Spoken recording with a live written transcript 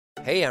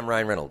Hey, I'm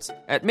Ryan Reynolds.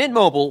 At Mint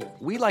Mobile,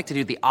 we like to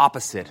do the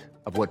opposite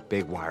of what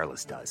Big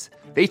Wireless does.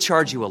 They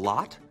charge you a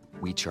lot,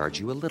 we charge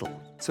you a little.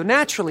 So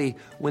naturally,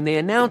 when they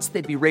announced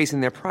they'd be raising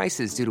their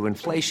prices due to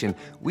inflation,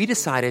 we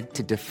decided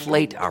to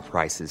deflate our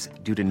prices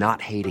due to not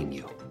hating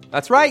you.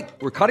 That's right.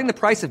 We're cutting the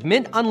price of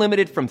Mint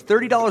Unlimited from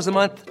 $30 a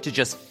month to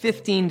just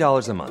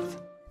 $15 a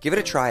month. Give it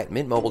a try at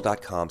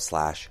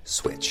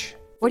mintmobile.com/switch.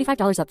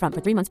 $45 up front for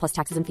 3 months plus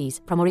taxes and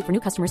fees. Promo rate for new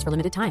customers for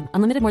limited time.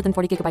 Unlimited more than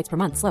 40 gigabytes per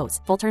month. Slows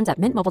full terms at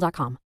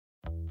mintmobile.com.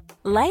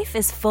 Life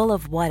is full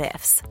of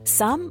what-ifs.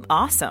 Some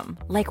awesome,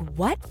 like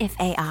what if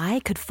AI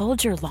could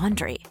fold your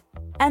laundry?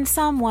 And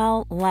some,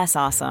 well, less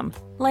awesome,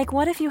 like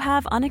what if you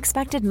have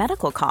unexpected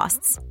medical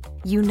costs?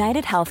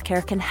 United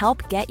Healthcare can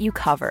help get you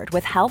covered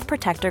with Health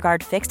Protector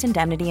Guard fixed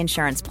indemnity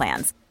insurance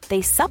plans.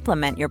 They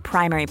supplement your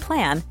primary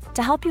plan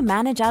to help you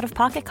manage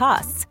out-of-pocket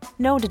costs.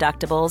 No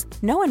deductibles,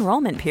 no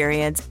enrollment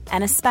periods,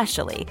 and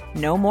especially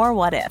no more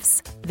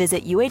what-ifs.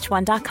 Visit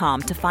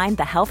uh1.com to find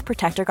the Health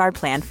Protector Guard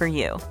plan for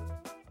you.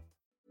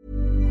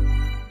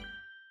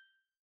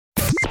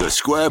 The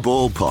Square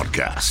Ball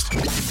Podcast.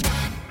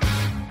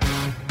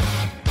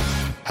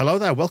 Hello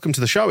there, welcome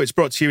to the show. It's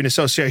brought to you in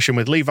association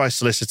with Levi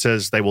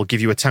Solicitors. They will give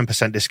you a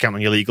 10% discount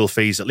on your legal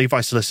fees at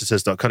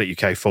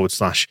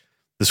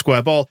levisolicitors.co.uk/the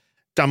Square Ball.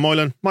 Dan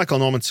Moylan, Michael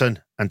Normanton,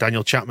 and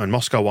Daniel Chapman.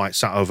 Moscow White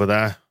sat over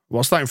there.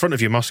 What's that in front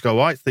of you, Moscow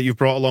White, that you've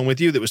brought along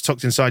with you that was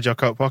tucked inside your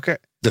coat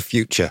pocket? The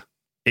future.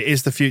 It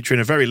is the future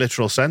in a very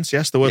literal sense,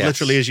 yes. The word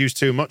literally is used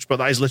too much, but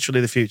that is literally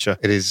the future.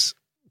 It is.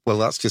 Well,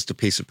 that's just a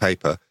piece of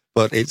paper.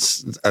 But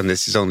it's, and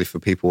this is only for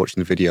people watching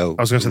the video.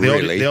 I was going to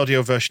say, the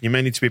audio version, you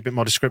may need to be a bit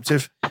more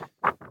descriptive.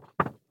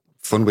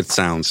 Fun with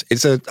sounds.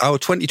 It's our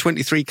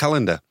 2023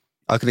 calendar.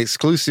 I can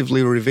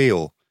exclusively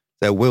reveal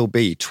there will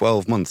be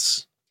 12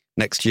 months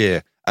next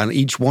year, and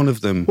each one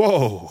of them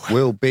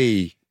will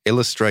be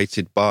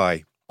illustrated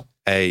by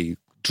a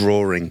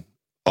drawing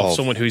of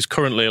someone who is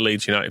currently a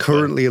Leeds United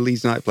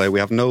player. We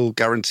have no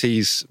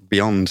guarantees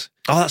beyond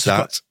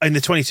that. In the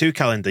 22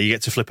 calendar, you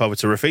get to flip over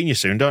to Rafinha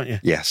soon, don't you?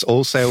 Yes,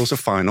 all sales are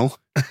final.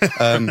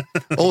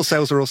 All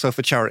sales are also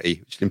for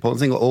charity, which is an important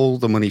thing. All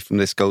the money from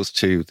this goes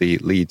to the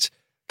Leeds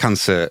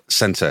Cancer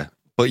Centre.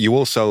 But you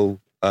also,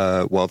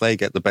 while they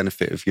get the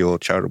benefit of your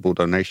charitable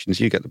donations,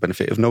 you get the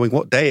benefit of knowing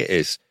what day it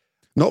is.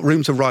 Not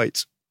room to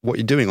write what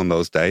you're doing on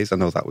those days. I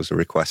know that was a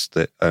request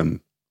that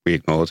we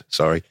ignored,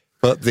 sorry.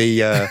 But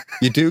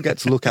you do get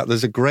to look at,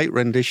 there's a great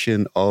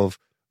rendition of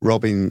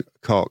Robin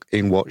Koch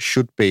in what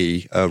should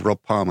be,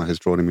 Rob Palmer has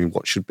drawn him in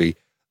what should be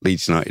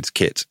Leeds United's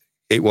kit.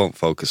 It won't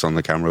focus on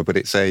the camera, but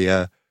it's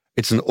an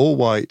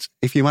all-white,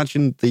 if you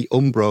imagine the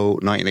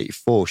Umbro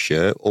 1984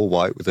 shirt, all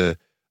white with a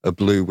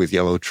blue with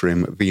yellow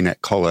trim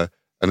V-neck collar,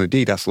 an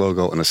Adidas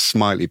logo and a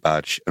smiley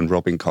badge, and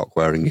Robin Koch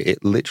wearing it.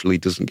 It literally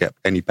doesn't get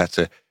any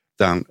better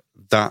than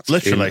that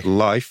in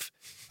life.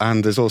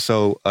 And there's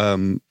also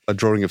a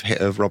drawing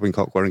of Robin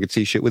Koch wearing a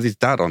T-shirt with his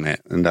dad on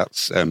it, and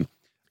that's his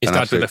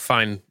dad with a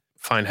fine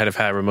head of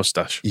hair and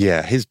moustache.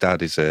 Yeah, his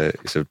dad is a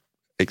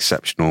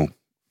exceptional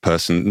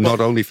person, not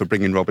only for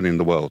bringing Robin in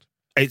the world.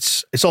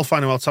 It's all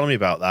fine and well telling me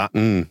about that,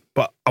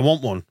 but I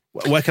want one.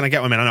 Where can I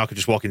get one? I mean, I know I could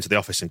just walk into the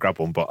office and grab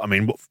one, but I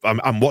mean,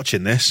 I'm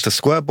watching this.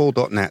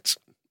 Thesquareball.net,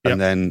 and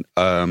then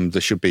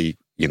there should be,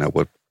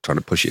 we're trying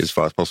to push it as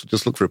far as possible.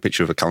 Just look for a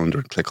picture of a calendar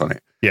and click on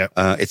it. Yeah,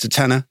 it's a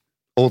tenner.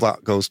 All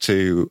that goes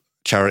to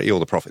charity,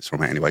 all the profits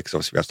from it anyway, because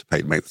obviously we have to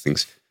pay to make the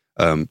things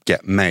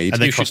get made.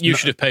 And you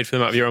should have paid for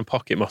them out of your own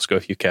pocket, Moscow,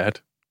 if you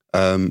cared.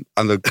 And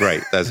they're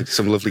great. There's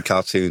some lovely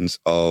cartoons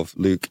of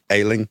Luke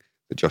Ayling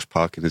that Josh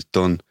Parkin has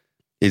done.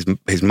 His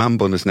man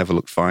bun has never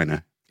looked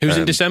finer. Who's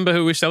in December?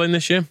 Who we're selling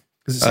this year?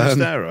 Is it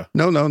Sinistera?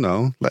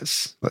 No.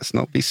 Let's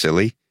not be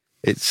silly.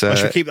 It's I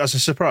should keep that as a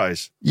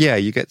surprise. Yeah,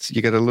 you get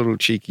a little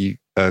cheeky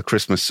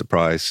Christmas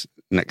surprise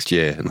next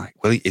year, and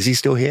well, is he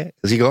still here?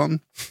 Has he gone?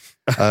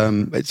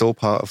 It's all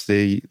part of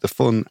the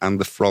fun and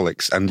the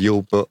frolics,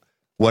 but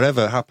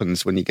whatever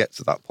happens when you get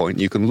to that point,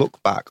 you can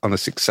look back on a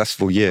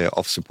successful year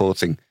of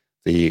supporting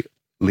the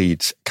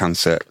Leeds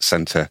Cancer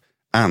Centre.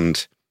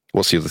 And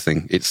what's the other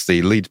thing? It's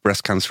the Leeds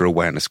Breast Cancer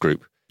Awareness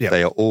Group. Yeah.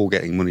 They are all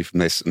getting money from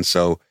this, and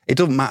so it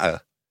doesn't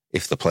matter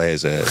if the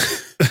players are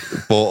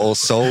bought or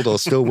sold or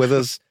still with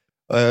us,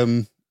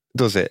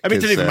 does it? I mean,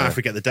 it doesn't even matter if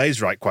we get the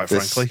days right, quite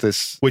frankly,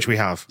 which we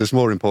have. There's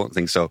more important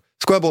things. So,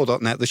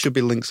 squareball.net, there should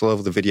be links all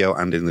over the video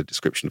and in the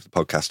description of the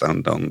podcast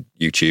and on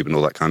YouTube and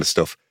all that kind of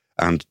stuff.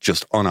 And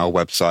just on our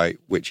website,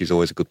 which is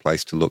always a good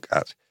place to look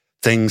at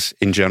things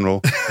in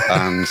general.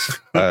 And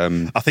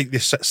I think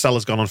this cell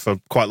has gone on for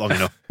quite long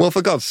enough. Well,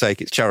 for God's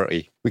sake, it's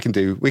charity. We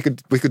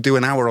could do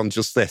an hour on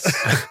just this.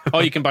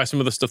 Or you can buy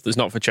some other stuff that's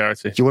not for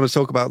charity. Do you want to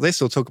talk about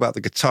this or talk about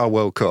the Qatar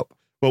World Cup?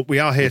 Well, we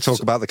are here to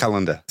talk about the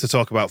calendar. To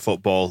talk about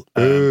football.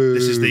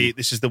 This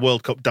is the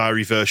World Cup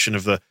diary version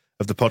of the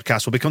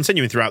podcast. We'll be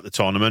continuing throughout the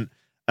tournament.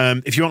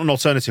 If you want an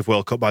alternative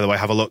World Cup, by the way,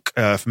 have a look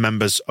for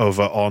members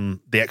over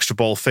on the Extra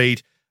Ball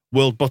feed.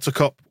 World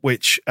Buttercup,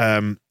 which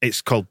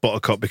it's called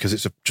Buttercup because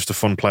it's just a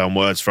fun play on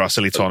words for our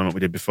silly tournament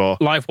we did before.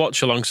 Live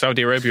watch along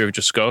Saudi Arabia have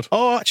just scored.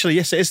 Oh, actually,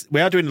 yes, it is.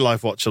 We are doing a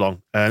live watch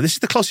along. This is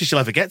the closest you'll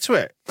ever get to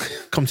it.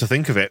 Come to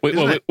think of it,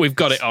 we've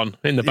got it on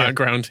in the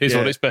background. Is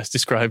what it's best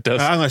described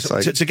as.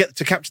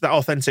 To capture that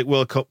authentic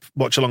World Cup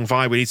watch along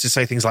vibe, we need to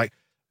say things like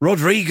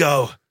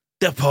Rodrigo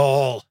de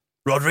Paul,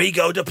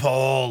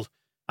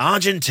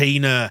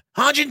 Argentina.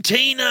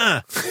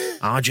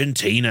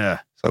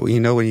 So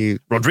you know when you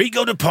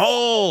Rodrigo de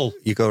Paul,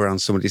 you go around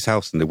somebody's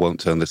house and they won't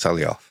turn the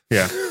telly off.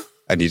 Yeah.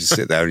 And you just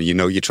sit there and you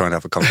know you're trying to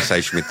have a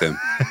conversation with them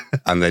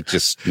and they're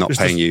just not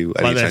paying you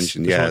any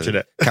attention.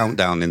 Yeah.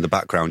 Countdown in the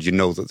background, you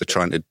know that they're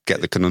trying to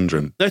get the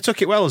conundrum. They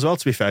took it well as well,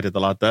 to be fair, did the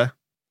lad there.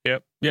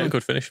 Yep. Yeah,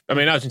 good finish. I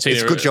mean, Argentina.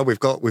 It's a good job we've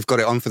got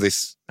it on for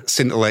this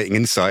scintillating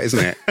insight,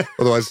 isn't it?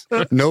 Otherwise,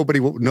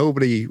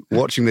 nobody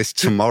watching this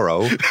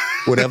tomorrow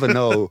would ever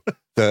know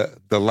that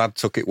the lad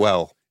took it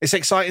well. It's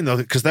exciting though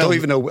because they'll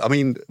even know. I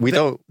mean, we've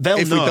not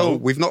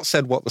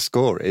said what the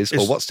score is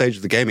or what stage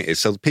of the game it is.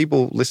 So the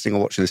people listening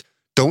or watching this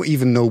don't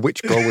even know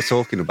which goal we're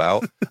talking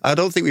about. I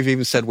don't think we've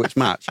even said which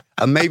match,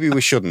 and maybe we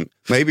shouldn't.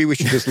 Maybe we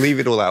should just leave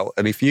it all out.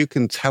 And if you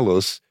can tell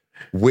us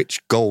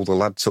which goal the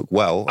lad took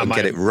well and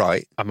get it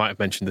right, I might have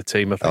mentioned the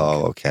team. I think.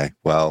 Oh, okay.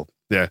 Well,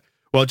 yeah.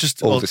 Well,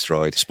 just all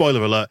destroyed.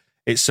 Spoiler alert.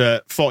 It's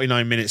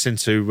 49 minutes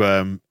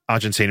into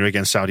Argentina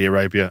against Saudi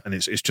Arabia, and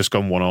it's just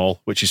gone 1-1,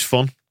 which is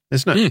fun,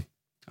 isn't it?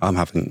 I'm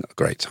having a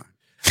great time.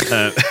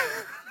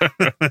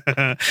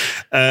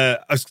 I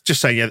was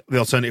just saying, the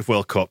Alternative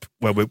World Cup,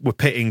 where we're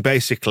pitting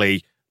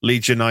basically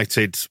Leeds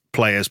United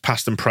players,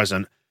 past and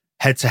present,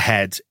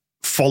 head-to-head,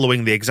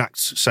 following the exact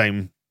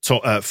same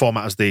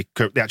format as the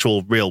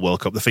actual real World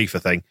Cup, the FIFA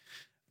thing,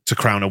 to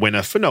crown a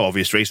winner for no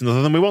obvious reason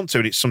other than we want to.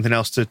 And it's something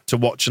else to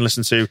watch and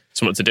listen to.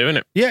 Something to do,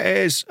 innit? Yeah, it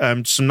is.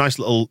 Some nice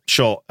little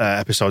short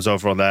episodes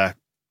over on there,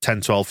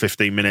 10, 12,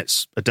 15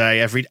 minutes a day.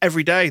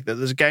 Every day that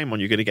there's a game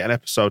on, you're going to get an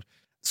episode.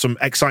 Some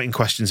exciting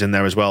questions in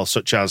there as well,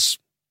 such as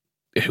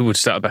who would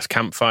start a best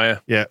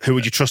campfire? Yeah, who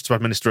would you trust to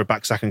administer a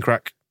back, sack and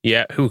crack?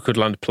 Yeah, who could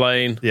land a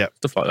plane? Yeah,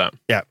 stuff like that.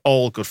 Yeah,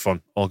 all good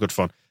fun.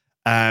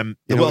 The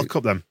World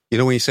Cup then. You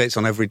know when you say it's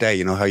on every day,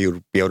 you know how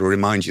you'll be able to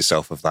remind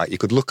yourself of that? You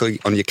could look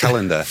on your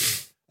calendar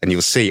and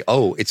you'll see,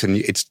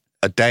 it's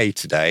a day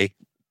today,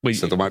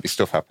 so there might be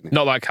stuff happening.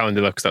 Not that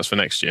calendar though, because that's for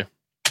next year.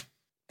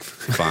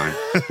 Fine.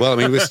 Well, I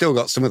mean, we've still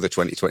got some of the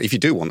 2020. If you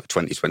do want a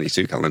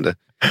 2022 calendar,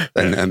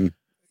 then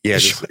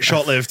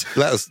short-lived.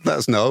 Let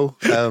us know.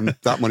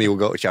 That money will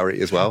go to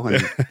charity as well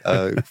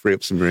and free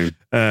up some room.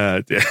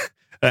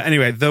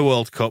 Anyway, the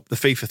World Cup, the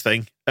FIFA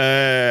thing,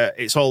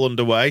 it's all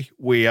underway.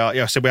 We are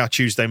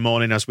Tuesday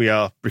morning as we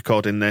are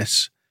recording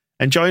this.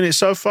 Enjoying it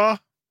so far?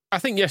 I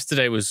think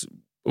yesterday was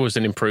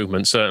an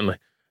improvement, certainly.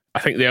 I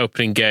think the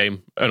opening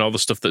game and all the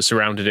stuff that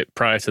surrounded it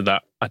prior to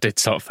that, I did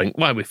sort of think,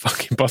 why are we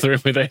fucking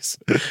bothering with this?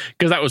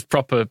 Because that was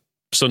proper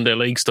Sunday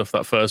League stuff,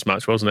 that first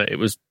match, wasn't it? It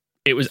was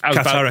as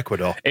Qatar, bad,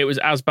 Ecuador. It was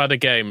as bad a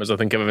game as I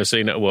think I've ever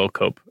seen at a World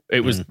Cup. It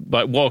was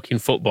like walking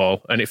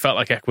football, and it felt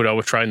like Ecuador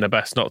were trying their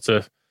best not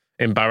to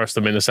embarrass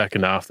them in the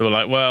second half. They were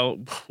like, well,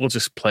 we'll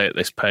just play at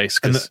this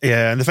pace. And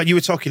the fact you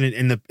were talking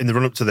in the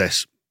run-up to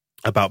this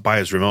about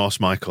buyer's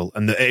remorse, Michael,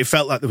 and it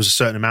felt like there was a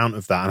certain amount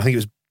of that. And I think it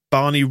was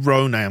Barney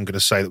Ronay, I'm going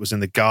to say, that was in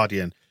The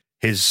Guardian.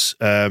 His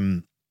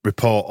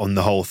report on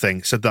the whole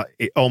thing said that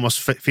it almost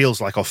feels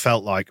like, or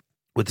felt like,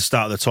 with the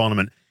start of the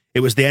tournament,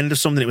 it was the end of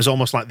something. It was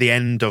almost like the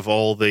end of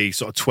all the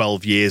sort of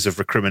 12 years of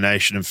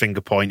recrimination and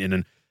finger pointing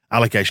and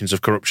allegations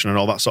of corruption and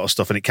all that sort of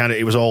stuff. And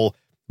it was all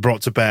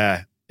brought to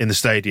bear in the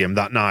stadium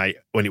that night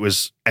when it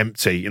was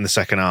empty in the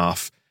second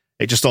half.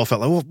 It just all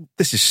felt like, well,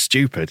 this is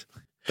stupid.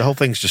 The whole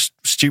thing's just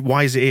stupid.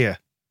 Why is it here?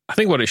 I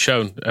think what it's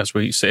shown as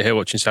we sit here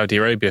watching Saudi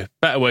Arabia,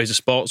 better ways of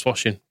sports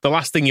washing. The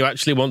last thing you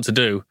actually want to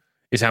do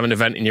is have an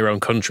event in your own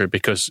country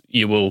because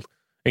you will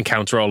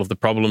encounter all of the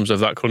problems of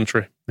that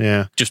country.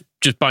 Yeah.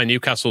 Just buy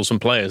Newcastle some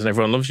players and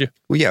everyone loves you.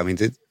 Well, yeah, I mean,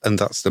 and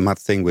that's the mad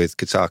thing with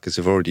Qatar, because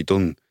they've already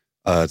done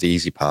the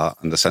easy part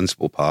and the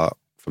sensible part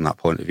from that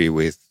point of view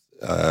with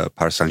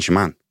Paris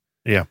Saint-Germain.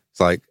 Yeah. It's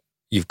like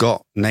you've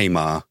got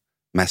Neymar,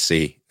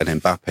 Messi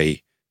and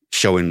Mbappe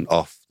showing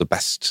off the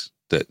best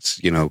that,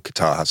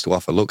 Qatar has to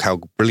offer. Look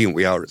how brilliant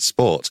we are at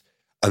sport.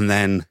 And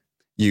then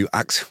you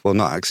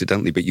not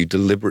accidentally, but you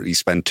deliberately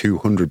spend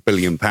 £200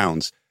 billion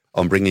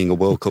on bringing a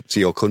World Cup to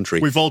your country.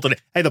 We've all done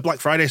it. Hey, the Black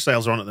Friday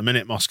sales are on at the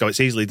minute, Moscow. It's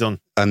easily done.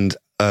 And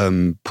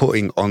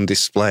putting on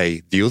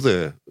display the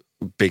other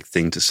big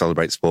thing to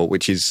celebrate sport,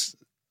 which is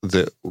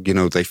that,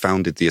 they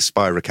founded the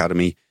Aspire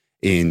Academy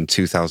in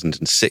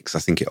 2006, I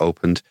think it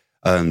opened.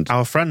 And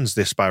our friends,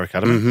 the Aspire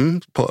Academy.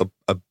 Put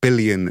a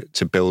billion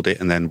to build it,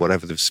 and then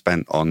whatever they've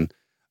spent on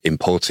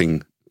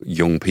importing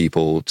young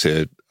people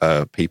to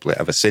people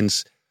ever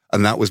since.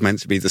 And that was meant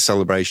to be the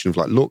celebration of,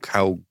 like, look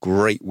how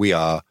great we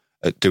are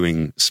at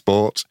doing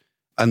sport.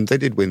 And they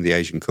did win the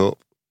Asian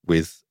Cup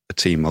with a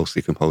team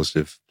mostly composed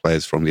of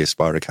players from the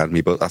Aspire Academy.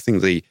 But I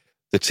think the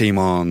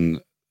team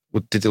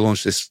did they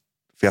launch this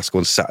fiasco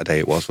on Saturday.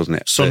 It was, wasn't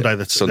it? Sunday,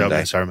 the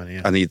opening ceremony.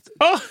 Yeah. And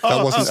that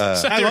wasn't.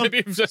 Saudi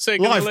Arabia was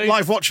saying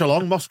Live watch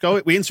along,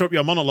 Moscow. We interrupt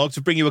your monologue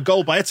to bring you a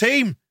goal by a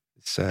team.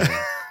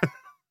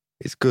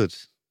 It's good.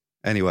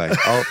 Anyway,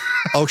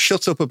 I'll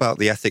shut up about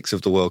the ethics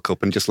of the World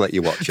Cup and just let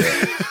you watch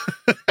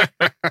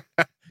it.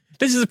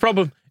 This is the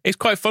problem. It's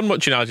quite fun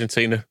watching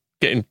Argentina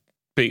getting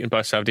beaten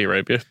by Saudi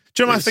Arabia.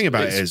 Do you know my thing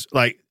about it is,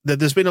 like,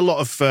 there's been a lot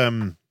of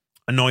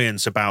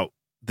annoyance about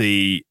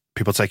the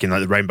people taking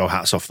like the rainbow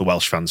hats off the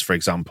Welsh fans, for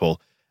example,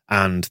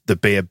 and the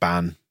beer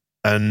ban.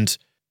 And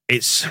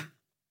it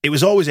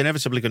was always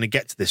inevitably going to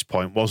get to this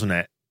point, wasn't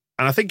it?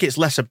 And I think it's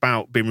less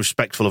about being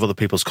respectful of other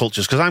people's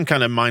cultures, because I'm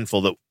kind of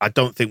mindful that I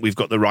don't think we've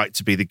got the right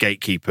to be the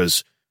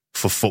gatekeepers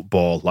for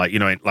football, like, you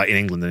know, like in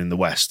England and in the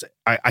West.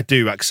 I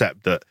do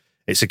accept that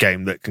it's a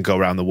game that can go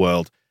around the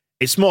world.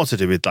 It's more to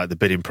do with like the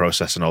bidding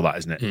process and all that,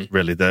 isn't it?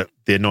 Really, the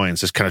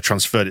annoyance has kind of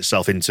transferred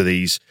itself into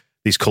these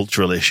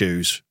cultural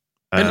issues.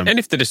 And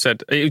if they'd have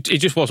said it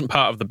just wasn't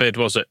part of the bid,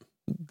 was it?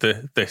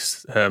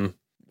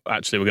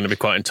 Actually, we're going to be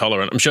quite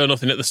intolerant. I'm sure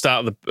nothing at the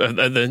start of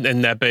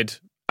in their bid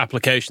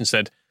application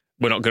said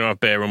we're not going to have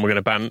beer and we're going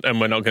to ban and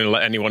we're not going to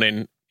let anyone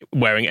in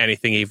wearing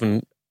anything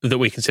even that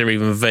we consider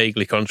even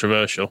vaguely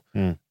controversial.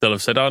 They'll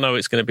have said, "Oh no,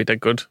 it's going to be dead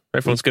good.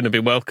 Everyone's going to be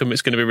welcome.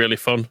 It's going to be really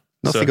fun."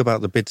 Nothing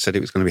about the bid said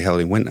it was going to be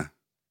held in winter.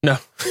 No,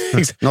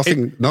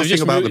 nothing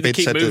about the bid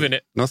said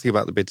that. Nothing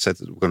about the bid said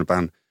that we're going to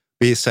ban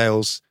beer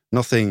sales.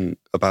 Nothing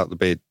about the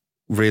bid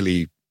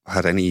really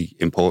had any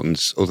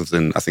importance other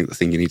than, I think the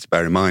thing you need to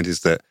bear in mind is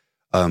that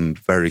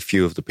very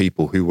few of the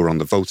people who were on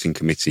the voting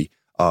committee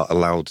are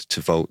allowed to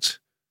vote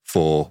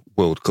for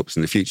World Cups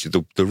in the future.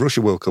 The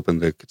Russia World Cup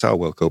and the Qatar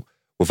World Cup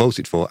were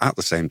voted for at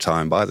the same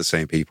time by the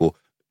same people,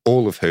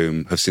 all of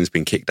whom have since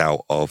been kicked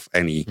out of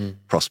any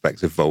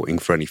prospect of voting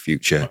for any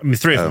future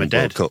three of them are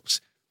dead. World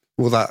Cups.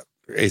 Well, that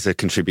is a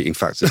contributing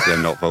factor to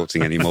them not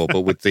voting anymore.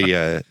 But with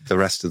the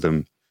rest of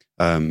them,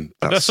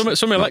 that's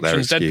some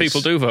elections, dead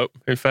people do vote,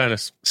 in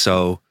fairness.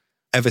 So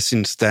ever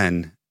since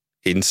then,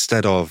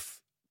 instead of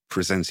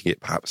presenting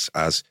it perhaps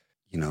as,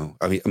 you know,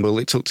 I mean, well,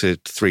 it took to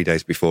 3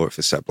 days before it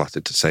for Sepp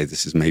Blatter to say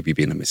this has maybe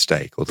been a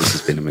mistake or this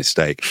has been a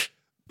mistake.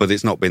 But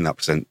it's not been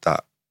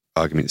that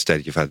argument.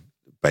 Instead, you've had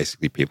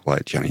basically people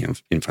like Gianni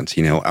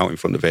Infantino out in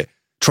front of it,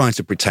 trying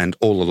to pretend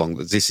all along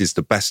that this is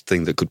the best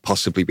thing that could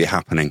possibly be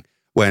happening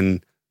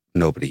when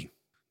nobody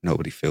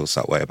feels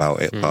that way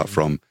about it, apart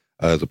from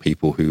the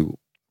people who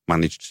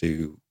managed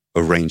to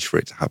arrange for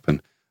it to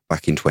happen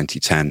back in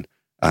 2010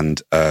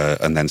 and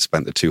then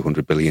spent the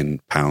 £200 billion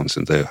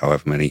and the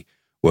however many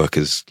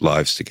workers'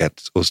 lives to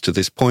get us to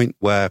this point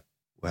where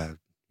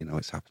you know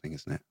it's happening,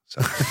 isn't it?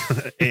 So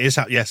it is.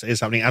 Yes, it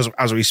is happening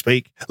as we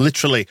speak.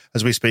 Literally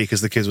as we speak,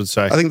 as the kids would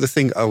say. I think the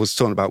thing I was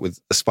talking about with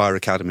Aspire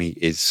Academy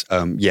is,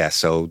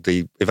 so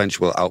the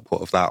eventual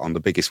output of that on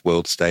the biggest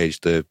world stage,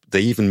 they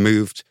even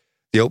moved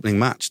the opening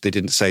match. They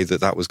didn't say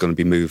that was going to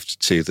be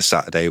moved to the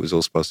Saturday. It was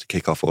all supposed to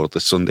kick off, or the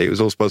Sunday. It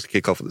was all supposed to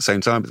kick off at the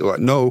same time. But they were like,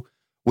 no,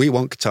 we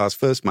want Qatar's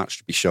first match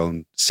to be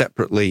shown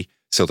separately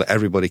so that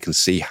everybody can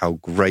see how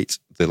great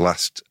the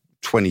last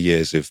 20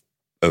 years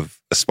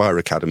of Aspire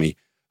Academy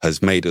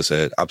has made us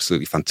an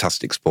absolutely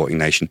fantastic sporting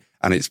nation,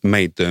 and it's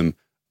made them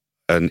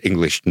an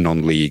English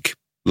non-league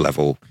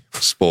level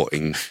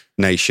sporting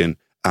nation.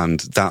 And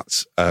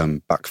that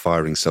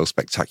backfiring so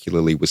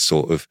spectacularly was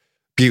sort of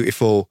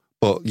beautiful.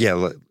 But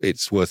yeah,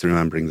 it's worth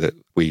remembering that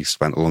we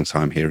spent a long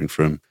time hearing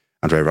from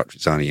Andrea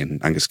Ratrizzani and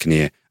Angus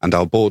Kinnear, and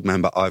our board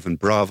member Ivan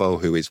Bravo,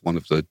 who is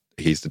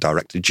he's the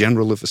Director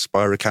General of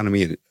Aspire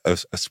Academy,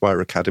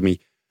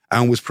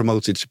 and was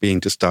promoted to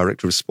being just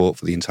Director of Sport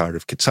for the entire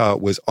of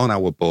Qatar, was on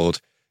our board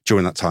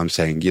during that time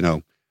saying, you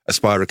know,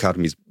 Aspire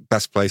Academy's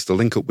best place, the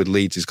link up with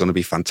Leeds is going to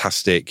be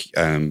fantastic.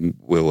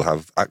 We'll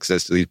have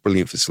access to these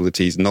brilliant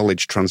facilities,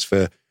 knowledge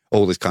transfer,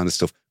 all this kind of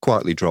stuff.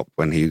 Quietly dropped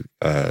when he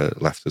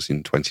left us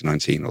in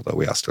 2019, although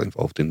we are still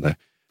involved in the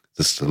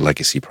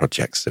legacy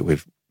projects that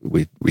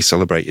we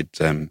celebrated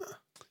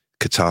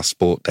Qatar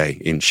Sport Day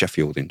in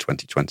Sheffield in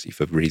 2020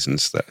 for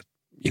reasons that,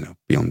 you know,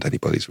 beyond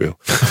anybody's real.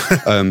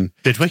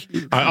 Did we?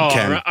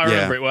 I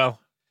remember it well.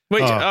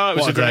 It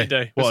was a great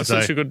day. It was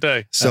such a good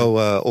day. So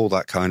all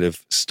that kind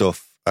of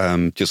stuff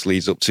just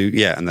leads up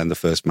to, and then the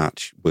first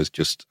match was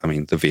just, I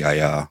mean, the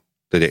VAR,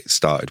 that it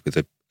started with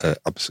a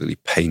absolutely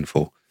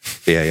painful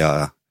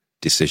VAR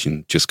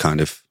decision, just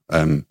kind of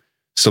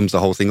sums the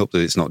whole thing up,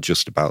 that it's not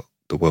just about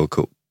the World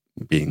Cup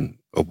being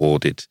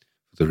awarded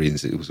for the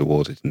reasons it was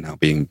awarded and now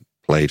being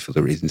played for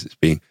the reasons it's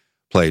being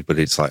played, but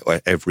it's like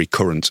every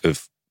current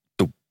of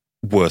the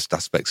worst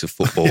aspects of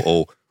football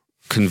all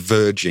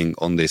converging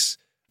on this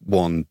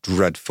one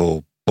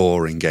dreadful,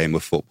 boring game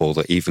of football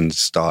that even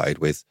started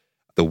with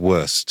the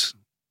worst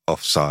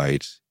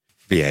offside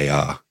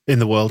VAR in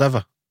the world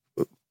ever.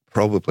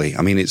 Probably.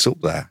 I mean, it's up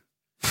there.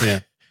 Yeah.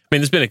 I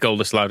mean, there's been a goal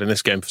disallowed in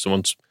this game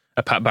for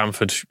a Pat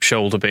Bamford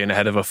shoulder being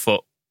ahead of a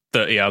foot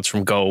 30 yards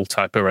from goal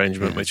type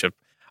arrangement, which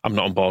I'm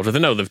not on board with. I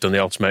know they've done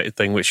the automated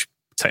thing, which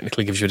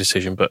technically gives you a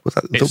decision, but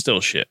it's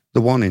still shit.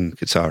 The one in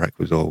Qatar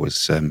Ecuador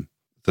was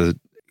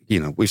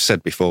we've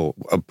said before,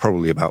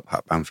 probably about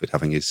Pat Bamford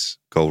having his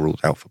goal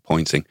ruled out for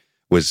pointing,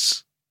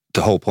 was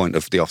the whole point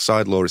of the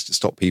offside law is to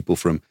stop people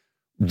from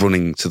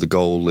running to the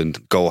goal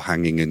and goal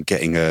hanging and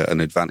getting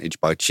an advantage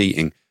by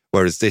cheating.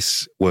 Whereas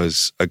this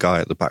was a guy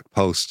at the back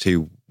post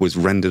who was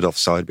rendered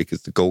offside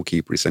because the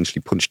goalkeeper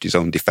essentially punched his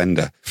own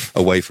defender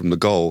away from the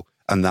goal.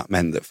 And that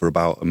meant that for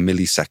about a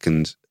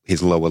millisecond,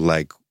 his lower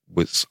leg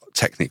was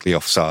technically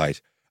offside.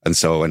 And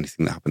so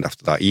anything that happened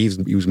after that,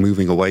 he was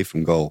moving away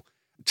from goal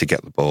to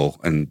get the ball.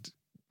 And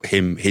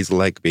his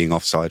leg being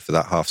offside for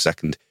that half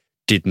second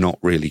did not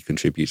really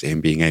contribute to him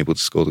being able to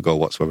score the goal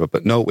whatsoever.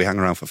 But no, we hang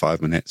around for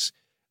 5 minutes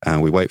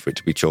and we wait for it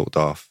to be chalked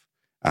off.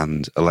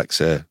 And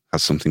Alexa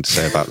has something to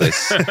say about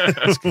this.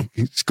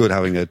 It's good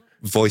having a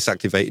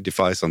voice-activated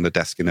device on the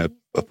desk in a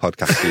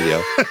podcast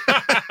studio.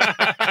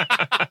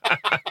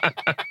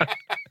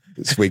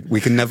 We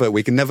can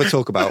never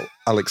talk about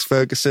Alex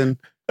Ferguson.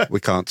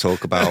 We can't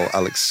talk about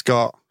Alex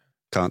Scott.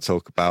 Can't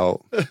talk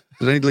about... There's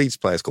any Leeds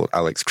players called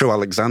Alex. Crew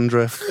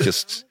Alexandra.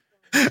 Just...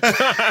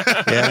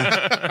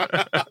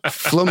 Yeah.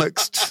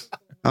 Flummoxed.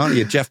 Aren't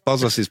you? Jeff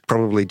Bezos is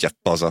probably Jeff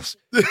Bezos.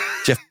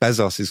 Jeff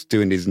Bezos is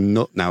doing his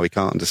nut now. He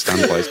can't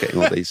understand why he's getting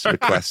all these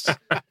requests.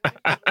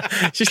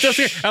 She's still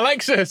saying,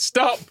 Alexa,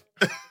 stop.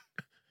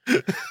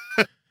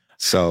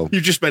 So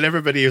you've just made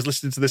everybody who's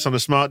listening to this on a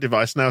smart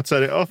device now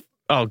turn it off.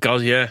 Oh,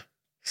 God, yeah.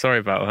 Sorry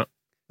about that.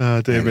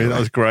 Oh, dear me, that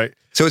was great.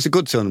 So it's a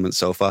good tournament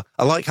so far.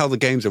 I like how the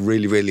games are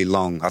really, really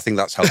long. I think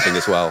that's helping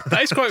as well.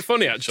 That is quite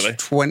funny, actually.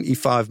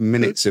 25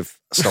 minutes of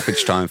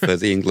stoppage time for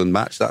the England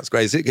match. That's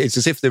great. It's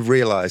as if they've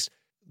realised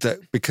that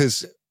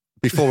because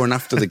before and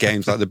after the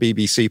games, like the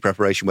BBC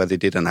preparation where they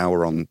did an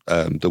hour on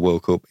the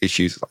World Cup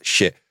issues, like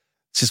shit,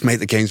 just make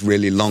the games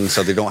really long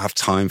so they don't have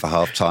time for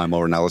half-time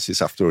or analysis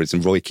afterwards,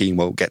 and Roy Keane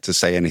won't get to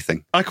say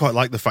anything. I quite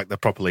like the fact they're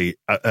properly,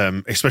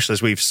 especially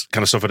as we've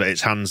kind of suffered at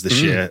its hands this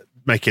year,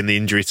 making the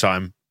injury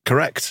time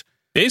correct.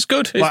 It is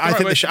good. Like, I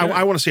think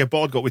I want to see a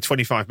board got with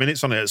 25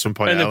 minutes on it at some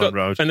point at Ellen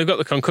Road. And they've got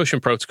the concussion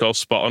protocol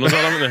spot on as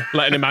well, haven't they?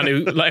 letting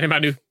a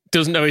man who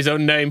doesn't know his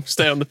own name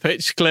stay on the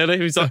pitch, clearly.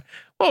 He's like,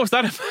 what was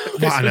that about?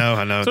 Well,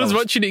 I know. So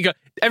watching it,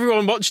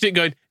 everyone watching it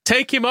going,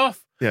 take him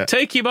off. Yeah.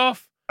 Take him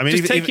off. I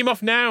mean, take him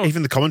off now.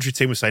 Even the commentary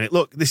team was saying it.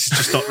 Look, this is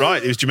just not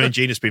right. It was Jermaine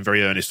Genius being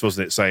very earnest,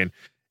 wasn't it? Saying,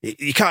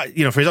 you can't,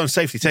 for his own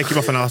safety, take him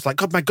off. And I was like,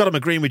 God, my God, I'm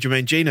agreeing with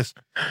Jermaine Genius.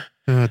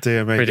 Oh,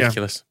 dear me.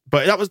 Ridiculous. Yeah.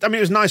 But that was, it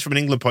was nice from an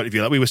England point of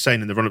view. Like we were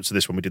saying in the run-up to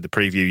this when we did the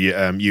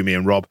preview, you, me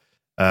and Rob,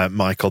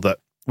 Michael, that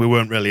we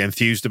weren't really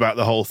enthused about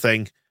the whole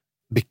thing.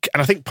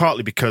 And I think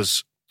partly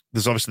because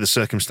there's obviously the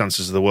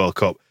circumstances of the World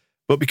Cup,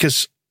 but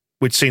because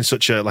we'd seen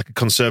such a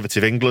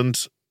conservative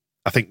England,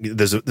 I think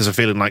there's a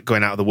feeling like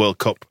going out of the World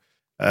Cup,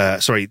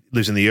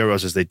 losing the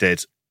Euros as they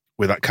did,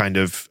 with that kind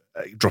of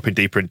dropping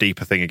deeper and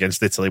deeper thing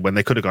against Italy when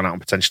they could have gone out and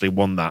potentially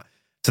won that,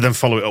 to then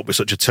follow it up with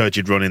such a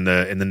turgid run in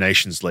the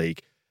Nations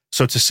League.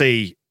 So to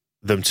see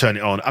them turn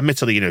it on,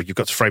 admittedly, you've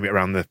got to frame it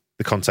around the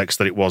context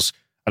that it was,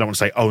 I don't want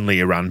to say only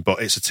Iran,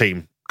 but it's a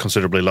team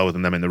considerably lower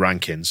than them in the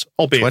rankings,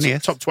 albeit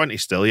 20th. Top 20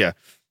 still, yeah.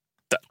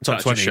 Top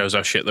 20 just shows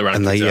how shit the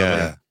rankings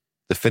are.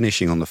 The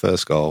finishing on the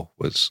first goal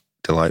was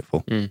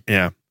delightful.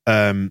 Yeah.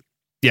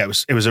 It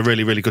was a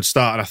really, really good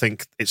start, and I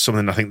think it's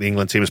something I think the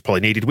England team has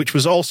probably needed, which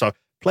was also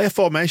play a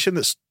formation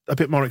that's a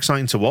bit more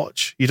exciting to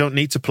watch. You don't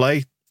need to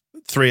play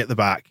 3 at the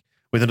back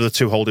with another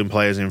 2 holding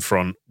players in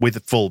front with the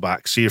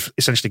full-back. So you've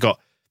essentially got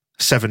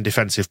 7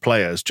 defensive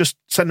players. Just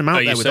send them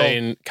out there with all... Are you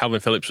saying Calvin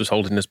Phillips was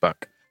holding us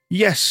back?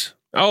 Yes.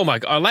 Oh my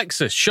God,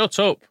 Alexa, shut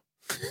up.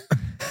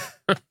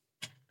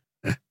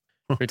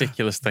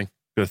 Ridiculous thing.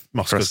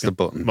 Press the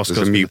button. There's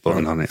a mute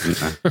button on it,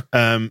 isn't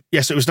there?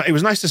 Yes, it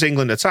was nice to see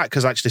England attack,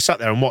 because I actually sat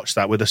there and watched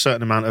that with a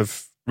certain amount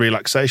of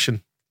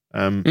relaxation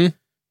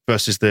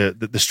versus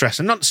the stress.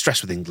 And not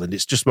stress with England,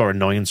 it's just more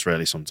annoyance,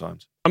 really,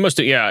 sometimes. I must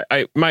do,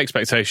 my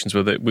expectations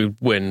were that we'd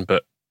win,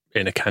 but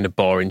in a kind of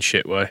boring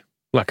shit way.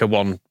 Like a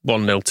 1-0,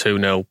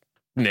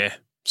 2-0,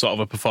 sort of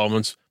a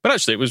performance. But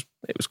actually, it was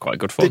quite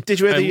good fun. Did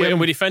you hear and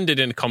we defended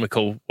in a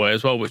comical way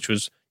as well, which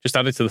was just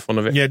added to the fun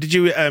of it. Yeah, did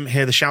you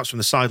hear the shouts from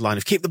the sideline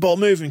of keep the ball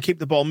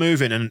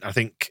moving? And I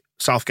think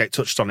Southgate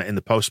touched on it in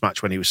the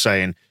post-match when he was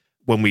saying,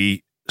 when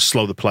we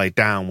slow the play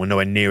down, we're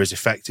nowhere near as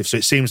effective. So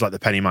it seems like the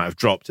penny might have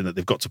dropped and that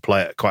they've got to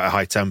play at quite a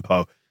high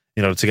tempo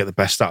in order to get the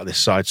best out of this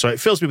side. So it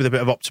fills me with a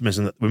bit of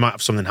optimism that we might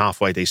have something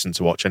halfway decent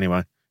to watch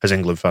anyway, as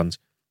England fans.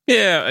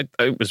 Yeah,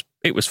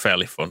 it was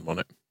fairly fun,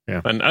 wasn't it?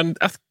 Yeah. And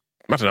I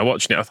don't know,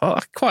 watching it, I thought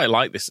I quite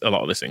like a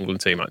lot of this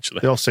England team,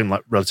 actually. They all seem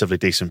like relatively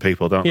decent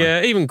people, don't they?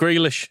 Yeah, even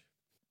Grealish.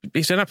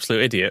 He's an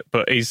absolute idiot,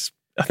 but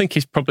I think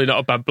he's probably not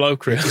a bad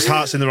bloke, really. His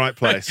heart's in the right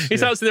place.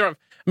 His heart's in the right...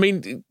 I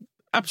mean,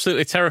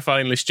 absolutely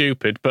terrifyingly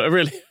stupid, but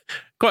really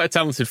quite a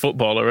talented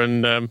footballer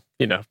and, an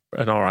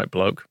all right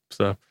bloke.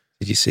 So,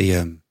 did you see,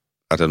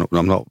 I don't know,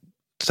 I'm not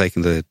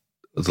taking the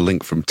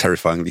link from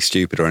terrifyingly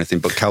stupid or anything,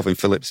 but Calvin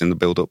Phillips in the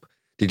build-up,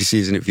 did you see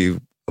his interview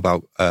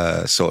about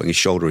sorting his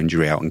shoulder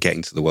injury out and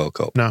getting to the World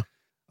Cup? No.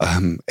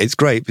 It's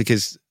great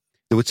because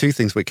there were 2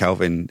 things with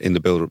Calvin in the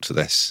build-up to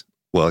this.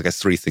 Well, I guess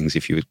 3 things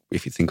if you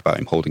think about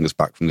him holding us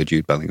back from the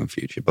Jude Bellingham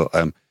future. But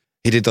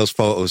He did those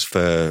photos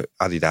for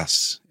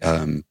Adidas,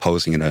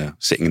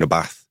 sitting in a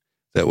bath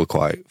that were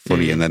quite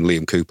funny. And then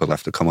Liam Cooper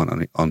left a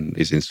comment on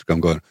his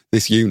Instagram going,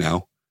 "This you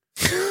now?"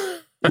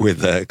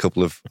 with a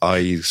couple of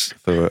eyes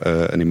for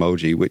an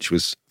emoji, which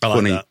was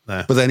funny. Like that,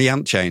 yeah. But then he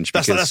hadn't changed.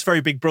 That's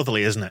very Big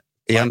Brotherly, isn't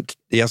it?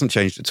 He hasn't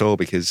changed at all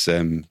because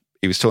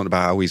he was talking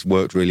about how he's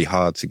worked really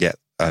hard to get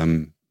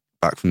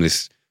back from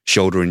this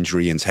shoulder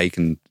injury and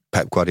taken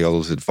Pep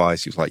Guardiola's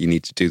advice. He was like, you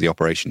need to do the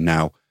operation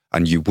now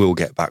and you will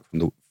get back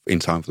in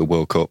time for the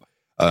World Cup.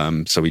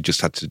 So he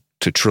just had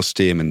to trust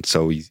him, and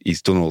so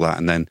he's done all that.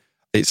 And then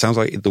it sounds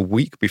like the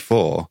week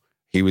before,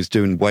 he was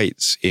doing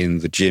weights in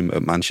the gym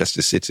at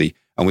Manchester City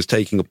and was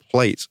taking a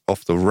plate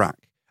off the rack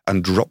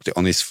and dropped it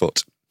on his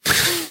foot.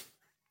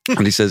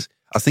 And he says,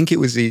 I think it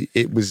was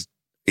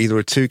either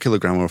a 2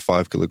 kilogram or a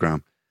 5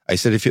 kilogram. He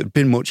said if it had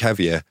been much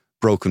heavier,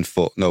 broken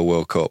foot, no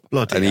World Cup.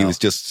 Bloody and hell. He was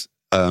just,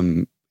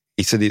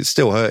 he said it's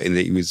still hurting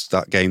that he was,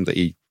 that game that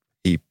he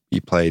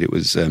played, it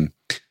was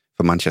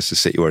for Manchester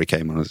City where he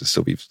came on as a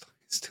sub. He was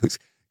still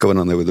going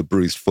on there with a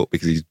bruised foot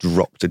because he's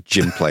dropped a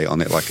gym plate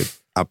on it like an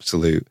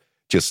absolute,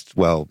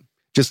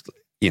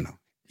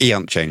 he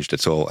hadn't changed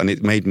at all. And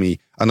it made me,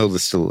 I know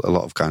there's still a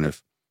lot of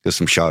there's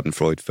some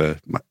schadenfreude for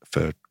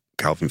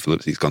Calvin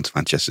Phillips. He's gone to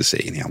Manchester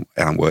City and he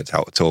hasn't worked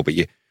out at all. But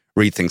you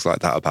read things like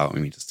that about him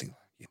and you just think,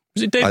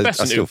 was it Dave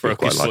Besant who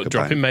broke his like foot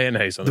dropping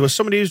mayonnaise on it? There was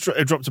somebody who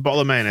dropped a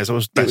bottle of mayonnaise. It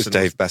was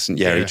Dave Besant.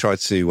 Yeah, he tried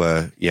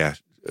to,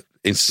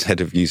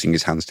 instead of using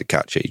his hands to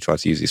catch it, he tried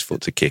to use his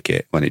foot to kick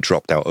it when it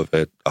dropped out of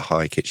a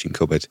high kitchen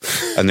cupboard.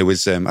 And there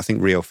was, I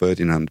think Rio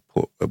Ferdinand,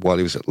 while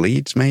he was at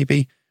Leeds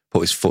maybe, put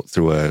his foot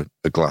through a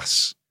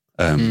glass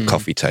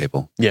coffee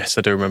table. Yes,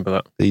 I do remember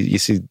that. You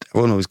see,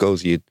 everyone always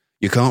goes, you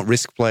can't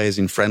risk players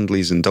in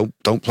friendlies and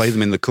don't play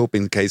them in the cup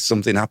in case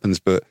something happens,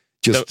 but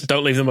just...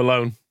 Don't leave them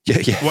alone.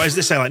 Yeah. What does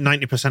this say? Like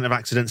 90% of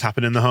accidents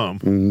happen in the home.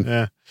 Mm.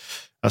 Yeah.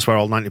 That's where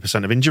all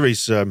 90% of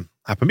injuries happen.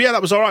 But yeah,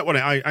 that was all right,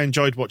 wasn't it? I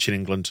enjoyed watching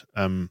England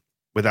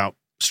without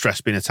stress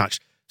being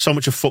attached. So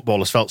much of football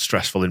has felt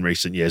stressful in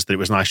recent years that it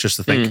was nice just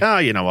to think,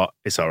 you know what?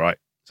 It's all right.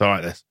 It's all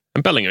right, this.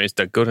 And Bellingham is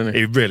dead good, isn't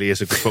he? He really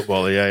is a good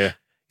footballer, yeah.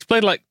 He's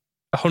played like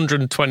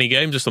 120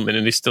 games or something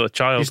and he's still a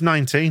child. He's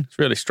 19. It's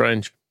really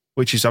strange.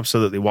 Which is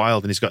absolutely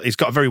wild. And he's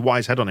got a very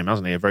wise head on him,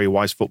 hasn't he? A very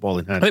wise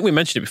footballing head. I think we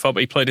mentioned it before,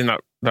 but he played in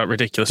that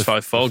ridiculous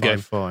 5-4 game.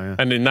 5-4, yeah.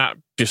 And in that,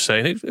 just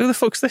saying, who the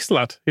fuck's this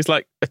lad? He's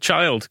like a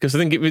child. Because I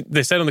think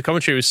they said on the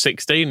commentary he was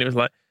 16. It was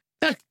like,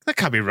 that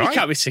can't be right. He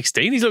can't be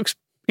 16. He looks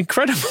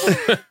incredible.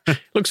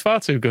 Looks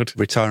far too good.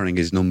 Retiring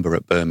his number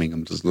at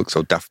Birmingham doesn't look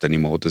so daft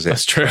anymore, does it?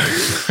 That's true.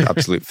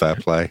 Absolute fair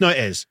play. No, it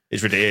is.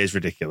 It is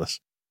ridiculous.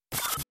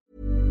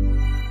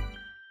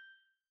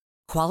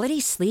 Quality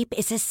sleep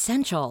is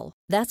essential.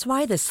 That's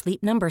why the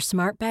Sleep Number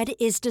Smart Bed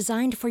is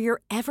designed for your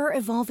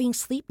ever-evolving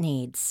sleep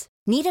needs.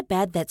 Need a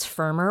bed that's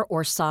firmer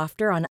or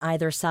softer on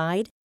either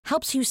side?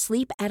 Helps you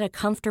sleep at a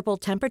comfortable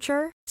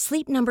temperature?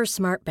 Sleep Number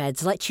Smart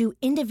Beds let you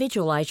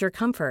individualize your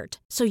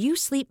comfort so you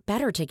sleep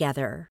better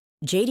together.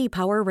 J.D.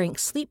 Power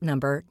ranks Sleep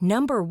Number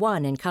number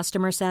 1 in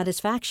customer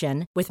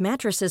satisfaction with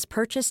mattresses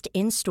purchased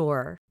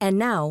in-store. And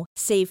now,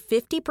 save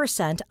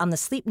 50% on the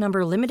Sleep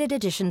Number Limited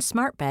Edition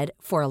Smart Bed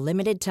for a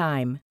limited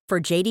time. For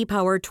J.D.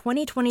 Power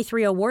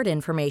 2023 award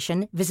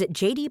information, visit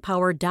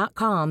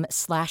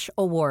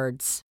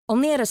jdpower.com/awards.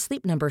 Only at a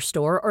Sleep Number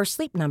store or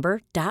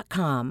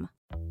sleepnumber.com.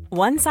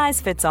 One size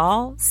fits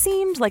all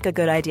seemed like a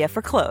good idea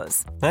for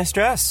clothes. Nice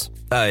dress.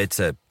 It's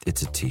a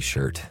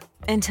t-shirt.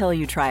 Until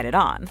you tried it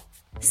on.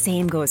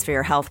 Same goes for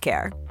your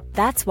healthcare.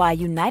 That's why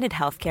United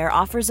Healthcare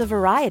offers a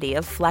variety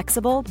of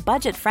flexible,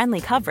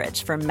 budget-friendly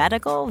coverage for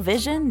medical,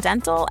 vision,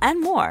 dental,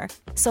 and more.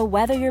 So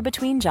whether you're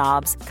between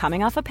jobs,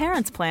 coming off a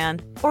parent's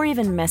plan, or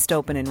even missed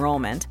open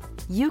enrollment,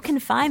 you can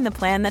find the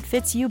plan that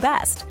fits you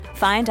best.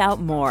 Find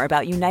out more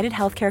about United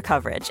Healthcare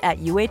coverage at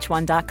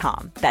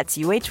uh1.com. That's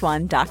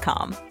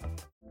uh1.com.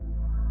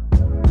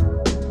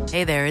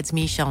 Hey there, it's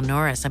Michelle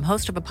Norris. I'm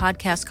host of a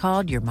podcast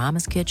called Your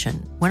Mama's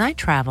Kitchen. When I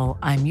travel,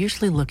 I'm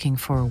usually looking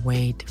for a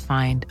way to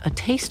find a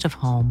taste of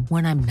home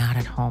when I'm not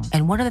at home.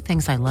 And one of the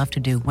things I love to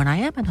do when I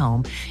am at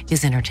home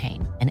is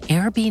entertain. And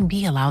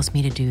Airbnb allows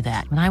me to do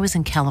that. When I was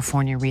in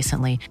California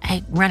recently,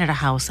 I rented a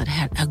house that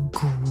had a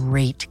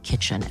great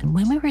kitchen. And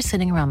when we were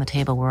sitting around the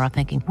table, we were all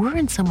thinking, we're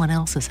in someone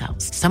else's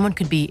house. Someone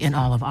could be in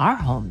all of our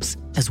homes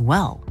as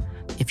well.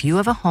 If you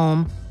have a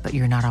home, but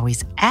you're not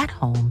always at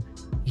home,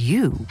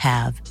 you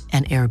have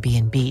an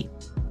Airbnb.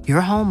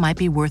 Your home might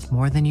be worth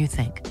more than you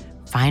think.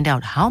 Find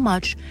out how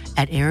much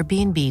at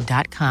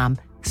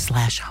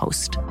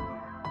airbnb.com/host.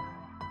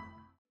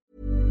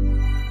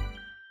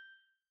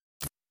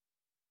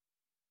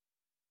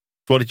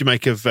 What did you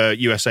make of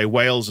USA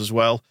Wales as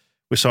well?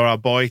 We saw our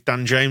boy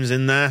Dan James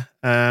in there,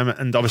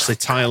 and obviously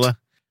Tyler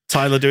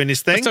doing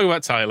his thing. Let's talk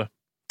about Tyler.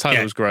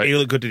 Tyler was great. He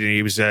looked good, didn't he?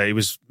 He was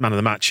man of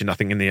the match, and I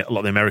think a lot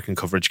of the American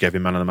coverage gave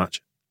him man of the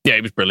match. Yeah,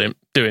 he was brilliant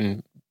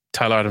doing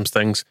Tyler Adams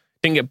things.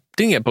 Didn't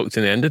get booked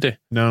in the end, did he?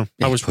 No,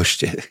 he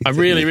pushed it. I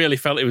really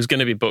felt it was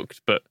going to be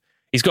booked, but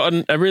He's got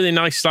a really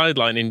nice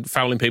sideline in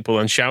fouling people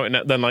and shouting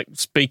at them, like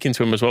speaking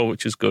to him as well,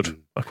 which is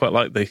good. I quite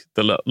like the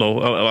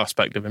little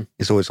aspect of him.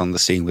 He's always on the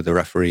scene with the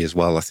referee as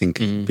well. I think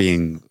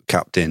being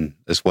captain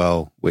as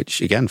well,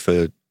 which again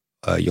for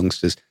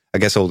youngsters, I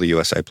guess all the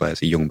USA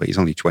players are young, but he's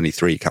only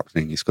 23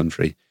 captaining his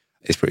country.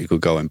 It's pretty good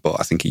going, but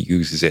I think he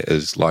uses it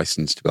as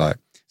license to be like,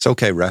 it's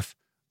okay, ref,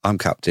 I'm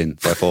captain,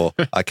 therefore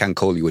I can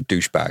call you a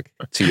douchebag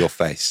to your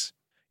face.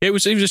 It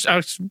was just, I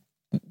was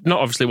not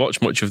obviously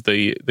watched much of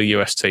the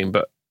US team,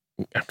 but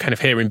I'm kind of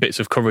hearing bits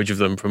of coverage of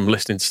them from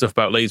listening to stuff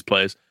about Leeds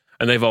players,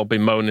 and they've all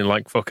been moaning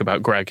like fuck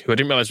about Greg, who I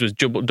didn't realise was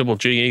double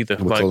G either.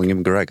 We're calling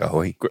him Greg, are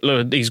we?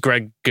 He's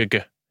Greg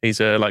Giga. He's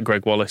like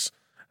Greg Wallace.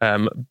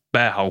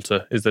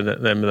 Bearhalter is the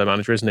name of the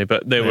manager, isn't he?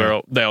 But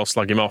they all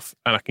slag him off,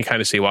 and I can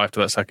kind of see why after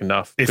that second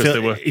half. He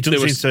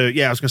doesn't seem to.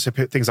 Yeah, I was going to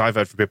say things I've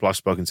heard from people I've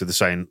spoken to. They're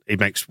saying he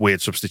makes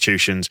weird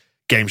substitutions.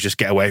 Games just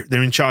get away.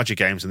 They're in charge of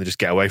games, and they just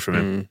get away from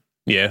him.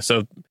 Yeah,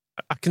 so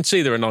I can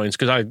see their annoyance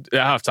because at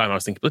half time I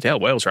was thinking, bloody hell,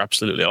 Wales are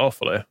absolutely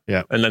awful here.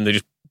 Yeah, and then they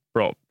just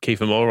brought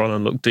Kiefer Moore on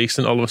and looked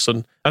decent all of a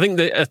sudden. I think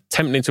the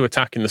attempting to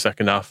attack in the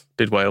second half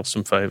did Wales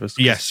some favours.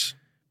 Yes.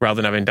 Rather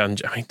than having Dan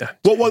James.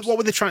 What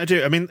were they trying to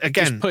do? I mean,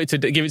 again...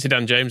 Just give it to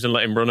Dan James and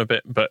let him run a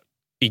bit, but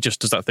he just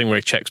does that thing where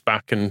he checks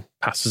back and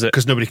passes it.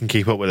 Because nobody can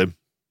keep up with him.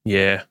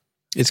 Yeah.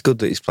 It's good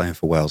that he's playing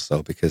for Wales,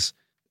 though, because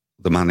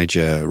the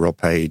manager, Rob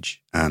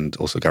Page, and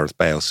also Gareth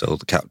Bale, so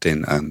the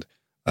captain and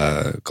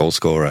goal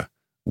scorer,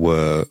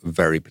 were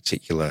very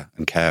particular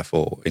and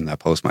careful in their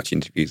post-match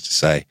interviews to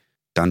say,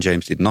 Dan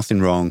James did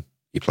nothing wrong.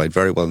 He played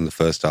very well in the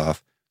first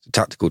half. It's a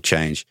tactical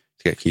change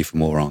to get Kiefer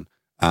Moore on.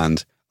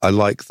 And I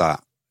like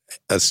that.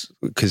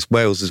 Because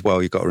Wales as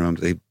well, you've got to remember,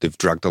 they've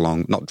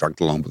not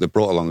dragged along, but they've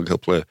brought along a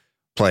couple of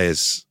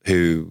players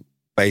who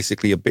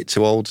basically are a bit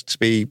too old to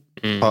be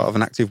part of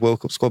an active World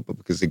Cup squad, but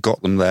because they got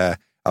them there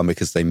and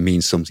because they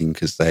mean something,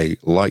 because they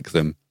like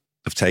them,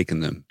 have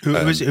taken them. Who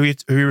are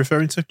you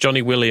referring to?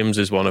 Johnny Williams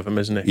is one of them,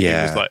 isn't he? Yeah.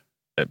 He was like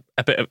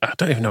a bit of, I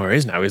don't even know where he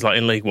is now. He's like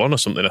in League One or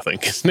something, I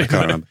think. Isn't he? I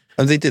can't remember.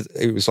 And they did,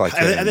 it was like...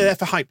 Are they there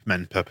for hype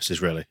men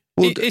purposes, really?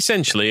 Well,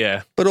 essentially,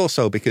 yeah. But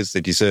also because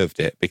they deserved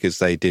it, because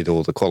they did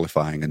all the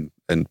qualifying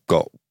and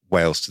got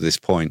Wales to this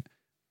point.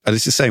 And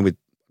it's the same with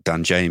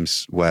Dan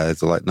James, where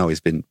they're like, no,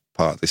 he's been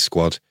part of this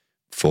squad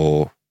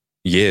for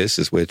years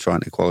as we're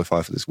trying to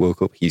qualify for this World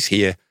Cup. He's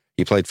here.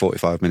 He played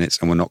 45 minutes,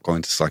 and we're not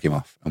going to slag him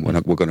off. And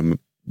we're going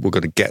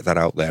to get that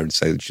out there and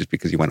say that just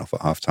because he went off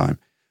at half time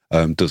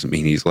doesn't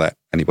mean he's let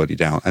anybody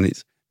down. And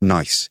it's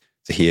nice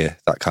to hear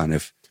that kind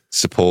of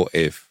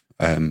supportive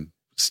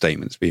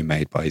statements being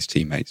made by his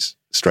teammates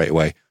straight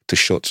away to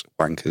shut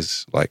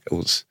wankers like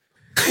us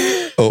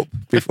up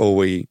before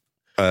we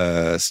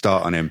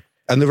start on him.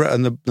 And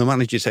the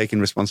manager taking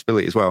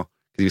responsibility as well,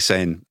 because he was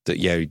saying that,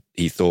 yeah,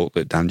 he thought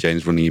that Dan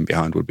James running in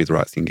behind would be the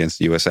right thing against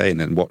the USA, and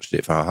then watched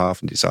it for a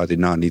half and decided,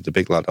 no, I need the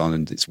big lad on.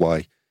 And it's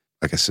why,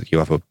 I guess, you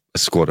have a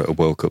squad at a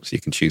World Cup, so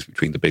you can choose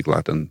between the big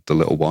lad and the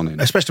little one.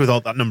 Especially with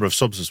all that number of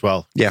subs as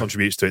well. Yeah.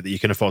 Contributes to it, that you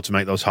can afford to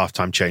make those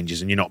half-time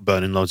changes and you're not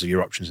burning loads of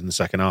your options in the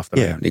second half.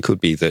 Yeah, and it could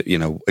be that,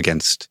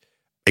 against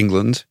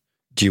England,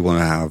 do you want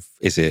to have,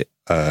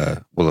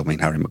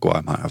 Harry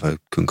Maguire might have a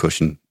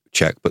concussion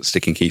check, but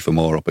sticking Kiefer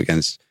Moore up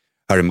against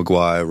Harry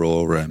Maguire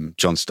or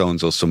John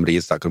Stones or somebody,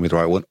 is that going to be the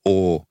right one?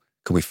 Or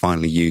can we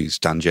finally use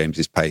Dan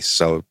James's pace?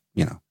 So,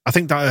 I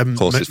think that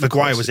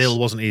Maguire was ill,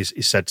 wasn't he?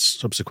 He said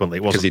subsequently.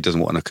 Because he doesn't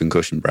want a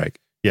concussion break.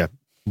 Yeah.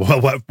 Well,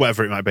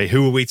 whatever it might be.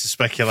 Who are we to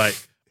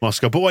speculate,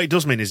 Moscow? But what it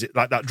does mean is it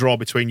like that draw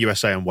between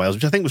USA and Wales,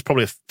 which I think was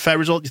probably a fair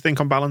result, do you think,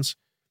 on balance?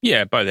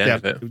 Yeah, by the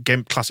end of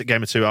it. Classic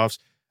game of two halves.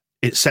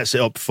 It sets it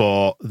up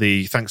for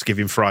the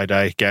Thanksgiving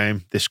Friday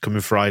game, this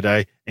coming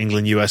Friday,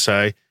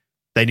 England-USA.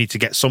 They need to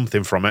get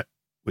something from it,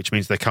 which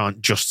means they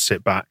can't just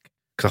sit back.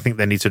 Because I think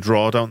they need to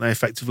draw, don't they,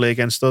 effectively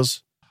against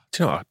us?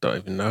 Do you know what? I don't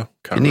even know.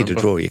 You need to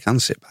draw, you can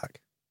sit back.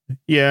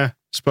 Yeah,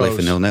 suppose. Play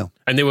for 0-0.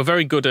 And they were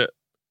very good at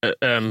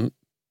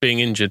being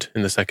injured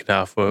in the second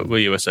half were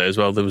USA as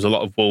well. There was a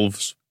lot of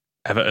Wolves,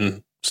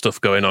 Everton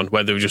stuff going on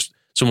where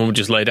someone would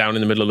just lay down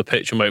in the middle of the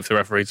pitch and wait for the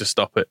referee to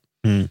stop it.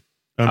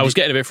 I was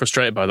getting a bit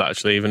frustrated by that,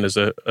 actually, even as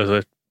a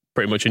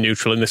pretty much a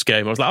neutral in this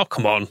game. I was like, oh,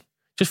 come on.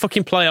 Just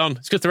fucking play on.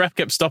 It's because the ref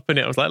kept stopping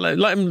it. I was like,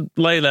 let him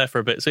lay there for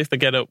a bit, see if they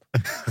get up.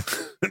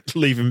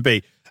 Leave him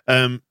be.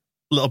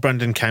 Little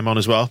Brendan came on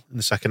as well in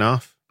the second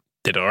half.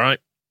 Did all right.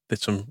 Did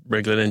some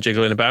wriggling and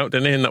jiggling about,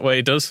 didn't he? In that way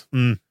he does.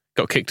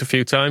 Got kicked a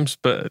few times,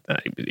 but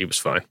he was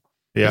fine.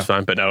 Yeah. He was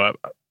fine. But no,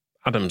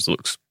 Adams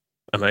looks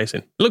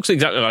amazing. Looks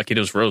exactly like he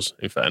does for us,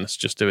 in fairness,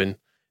 just doing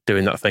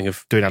that thing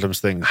of... Doing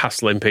Adams' thing.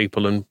 Hassling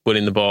people and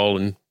winning the ball.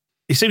 And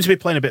he seems to be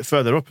playing a bit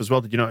further up as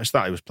well. Did you notice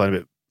that? He was playing a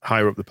bit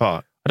higher up the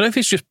park. I don't know if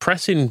he's just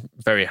pressing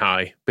very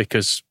high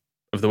because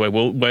of the way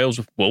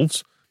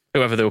Wolves,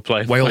 whoever they were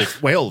playing.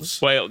 Wales.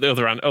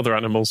 The other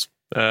animals.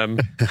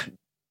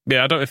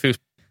 Yeah, I don't know if it was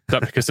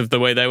that because of the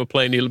way they were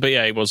playing, but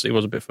yeah, he was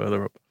a bit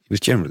further up. He was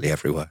generally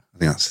everywhere. I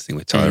think that's the thing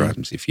with Tyler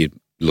Adams. If you're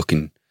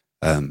looking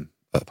at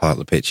a part of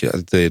the pitch,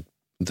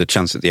 the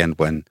chance at the end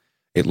when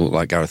it looked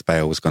like Gareth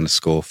Bale was going to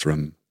score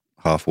from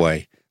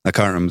halfway, I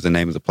can't remember the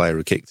name of the player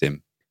who kicked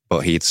him,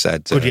 But he'd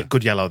said...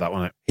 Good yellow, that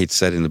one. He'd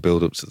said in the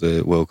build-up to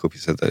the World Cup, he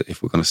said that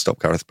if we're going to stop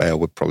Gareth Bale,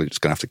 we're probably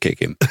just going to have to kick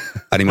him.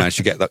 And he managed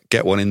to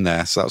get one in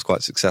there, so that was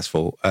quite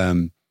successful.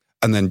 And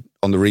then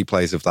on the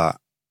replays of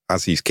that,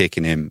 as he's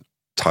kicking him,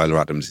 Tyler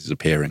Adams is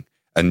appearing.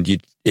 And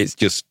it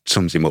just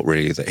sums him up,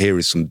 really, that here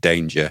is some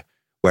danger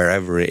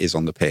wherever it is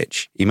on the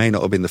pitch. He may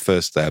not have been the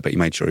first there, but he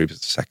made sure he was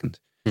the second.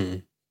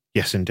 Mm.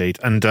 Yes, indeed.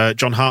 And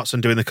John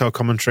Hartson doing the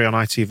co-commentary on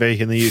ITV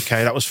in the UK.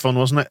 That was fun,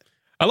 wasn't it?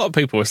 A lot of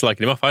people were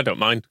slagging him off. I don't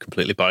mind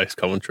completely biased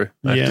commentary,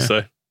 I have to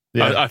say.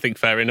 Yeah. I think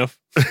fair enough.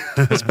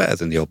 It's better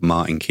than the old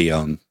Martin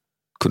Keown.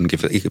 Couldn't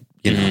give it,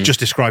 just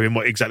describing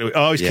he's kicked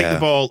the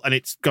ball and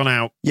it's gone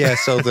out. Yeah,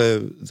 so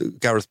the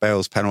Gareth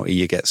Bale's penalty,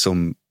 you get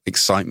some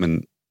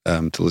excitement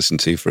to listen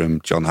to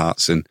from John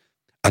Hartson,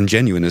 and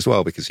genuine as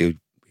well, because you'll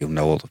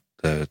know all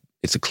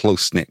it's a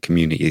close-knit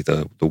community,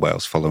 the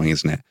Wales following,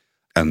 isn't it?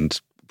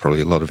 And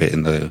probably a lot of it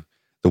in the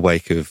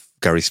wake of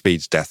Gary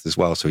Speed's death as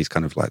well. So he's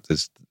kind of like,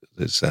 there's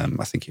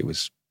I think it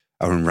was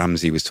Aaron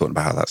Ramsey was talking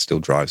about how that still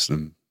drives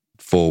them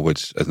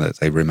forward, and that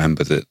they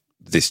remember that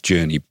this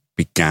journey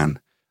began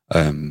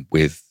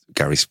with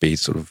Gary Speed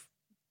sort of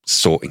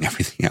sorting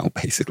everything out,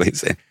 basically.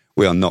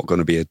 We are not going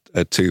to be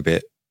a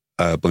two-bit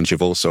bunch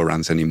of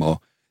also-rans anymore.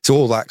 So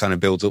all that kind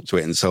of builds up to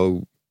it. And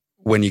so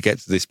when you get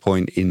to this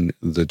point in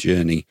the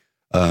journey,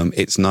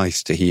 it's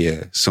nice to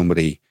hear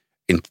somebody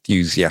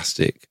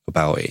enthusiastic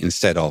about it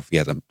instead of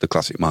the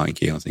classic Martin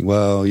Keown thing.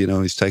 Well,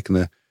 he's taken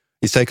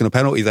a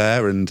penalty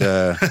there, and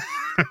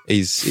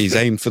he's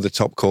aimed for the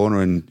top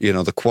corner, and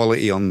the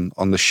quality on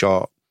the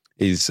shot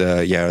is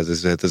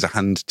there's a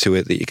hand to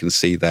it that you can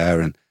see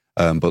there, and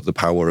but the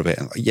power of it,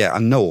 I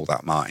know all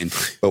that, Martin,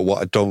 but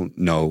what I don't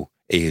know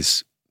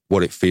is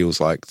what it feels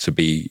like to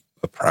be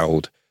a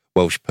proud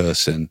Welsh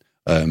person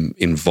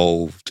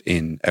involved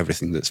in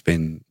everything that's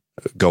been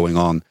going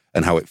on,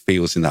 and how it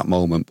feels in that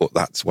moment. But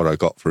that's what I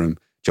got from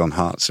John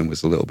Hartson,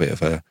 was a little bit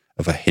of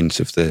a hint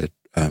of the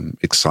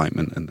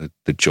excitement and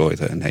the joy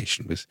that a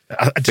nation was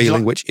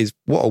feeling, which is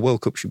what a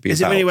World Cup should be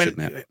about,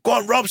 shouldn't it? Go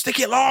on, Rob, stick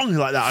it long,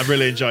 like that. I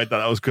really enjoyed that.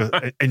 That was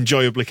good.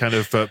 Enjoyably kind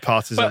of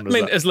partisan.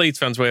 But, as Leeds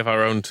fans, we have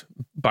our own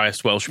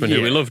biased Welshmen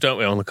who we love, don't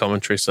we, on the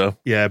commentary? So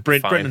yeah,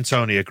 Brent and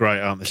Tony are great,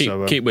 aren't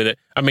they? Keep with it.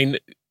 I mean,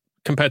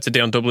 compared to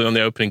Dion Dublin on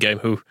the opening game,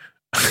 who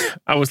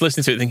I was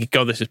listening to it thinking,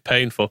 God, this is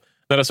painful.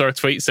 Then I saw a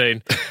tweet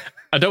saying,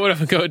 I don't want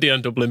to go to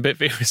Dion Dublin, but if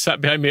he was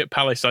sat behind me at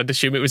Palace, I'd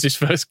assume it was his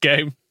first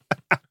game.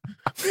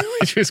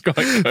 Which was quite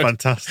good.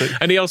 Fantastic.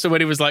 And he also, when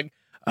he was like,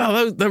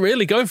 they're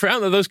really going for it,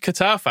 aren't they, those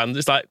Qatar fans?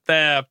 It's like,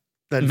 they're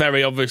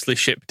very obviously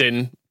shipped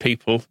in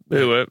people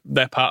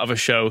they're part of a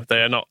show.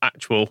 They are not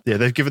actual. Yeah,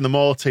 they've given them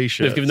all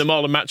T-shirts. They've given them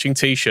all a matching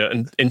T-shirt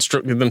and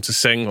instructed them to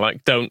sing,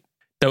 like, don't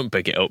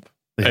big it up.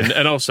 Yeah.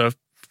 And also,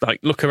 like,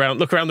 look around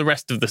the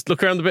rest of this.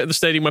 Look around the bit of the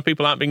stadium where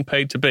people aren't being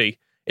paid to be.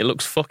 It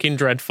looks fucking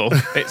dreadful.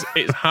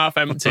 It's half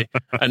empty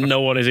and no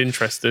one is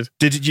interested.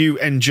 Did you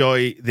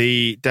enjoy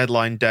the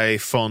deadline day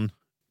fun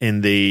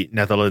in the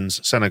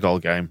Netherlands-Senegal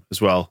game as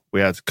well?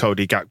 We had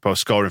Cody Gakpo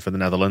scoring for the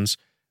Netherlands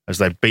as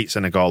they beat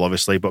Senegal,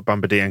 obviously, but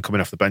Bamba Dieng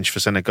coming off the bench for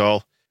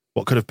Senegal.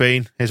 What could have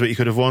been? Here's what you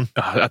could have won.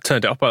 I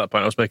turned it up at that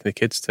point. I was making the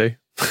kids tea.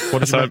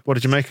 What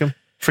did you make them?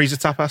 Freezer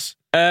tapas?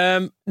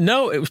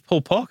 No, it was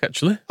pulled pork,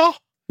 actually. Oh,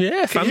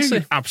 yeah,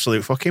 fancy.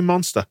 Absolute fucking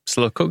monster.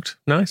 Slow cooked.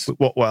 Nice.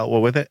 What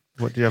with it?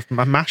 What did you have?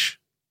 Mash?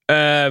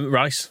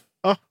 Rice.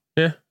 Oh.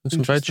 Yeah, and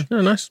some veg.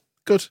 Oh, nice.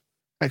 Good.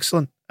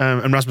 Excellent.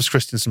 And Rasmus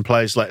Christensen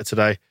plays later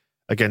today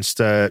against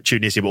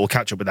Tunisia, but we'll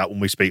catch up with that when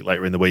we speak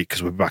later in the week,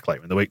 because we'll be back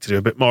later in the week to do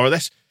a bit more of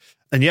this.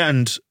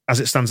 And as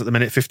it stands at the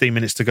minute, 15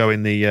 minutes to go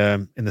in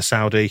the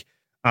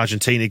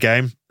Saudi-Argentina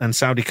game, and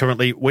Saudi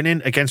currently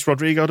winning against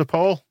Rodrigo de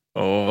Paul.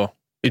 Oh,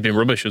 he's been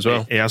rubbish as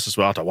well. He has as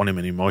well. I don't want him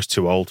anymore. He's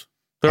too old.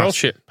 They're all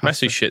shit.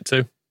 Messi's shit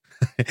too.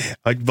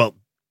 Well,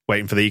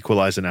 waiting for the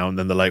equaliser now and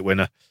then the late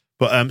winner.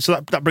 But so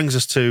that brings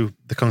us to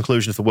the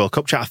conclusion of the World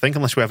Cup chat, I think,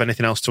 unless we have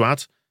anything else to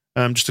add.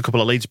 Just a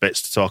couple of Leeds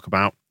bits to talk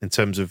about in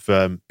terms of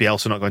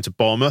Bielsa not going to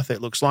Bournemouth, it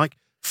looks like.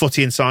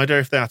 Footy Insider,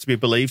 if they are to be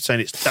believed,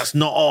 saying that's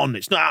not on,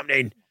 it's not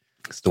happening.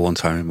 It's the one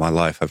time in my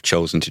life I've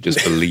chosen to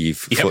just believe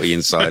Footy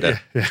Insider.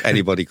 Yeah.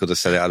 Anybody could have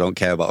said it, I don't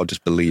care, but I'll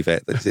just believe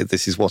it.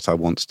 This is what I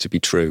want to be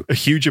true. A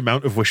huge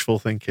amount of wishful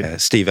thinking.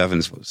 Steve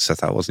Evans said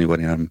that, wasn't he,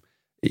 when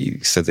he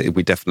said that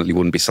we definitely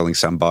wouldn't be selling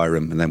Sam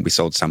Byram, and then we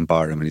sold Sam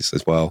Byram, and he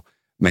says, well,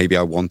 maybe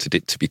I wanted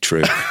it to be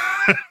true.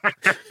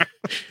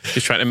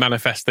 Just trying to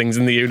manifest things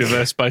in the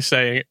universe by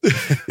saying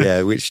it.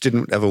 Yeah, which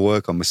didn't ever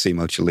work on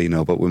Massimo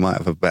Cellino, but we might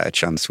have a better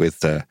chance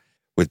with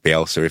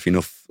Bielsa if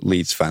enough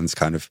Leeds fans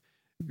kind of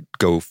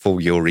go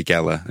full Uri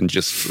Geller and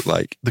just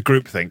like the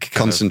groupthink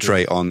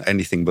concentrate on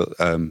anything but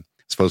I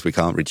suppose we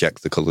can't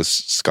reject the colours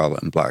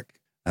scarlet and black,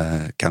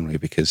 can we?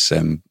 Because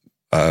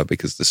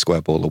the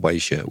Square Ball away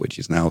shirt, which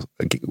is now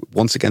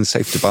once again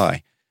safe to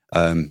buy,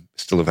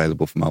 still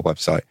available from our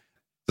website,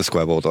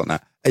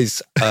 thesquareball.net,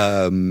 is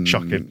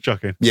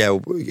shocking. Yeah,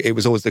 it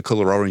was always the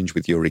colour orange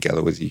with Uri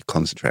Geller, was you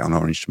concentrate on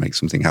orange to make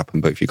something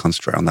happen, but if you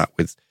concentrate on that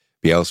with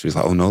Bielsa, it's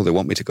like, oh no, they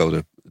want me to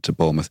go to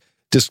Bournemouth.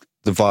 Just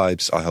the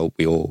vibes I hope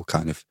we all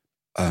kind of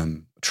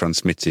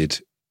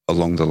transmitted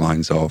along the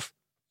lines of,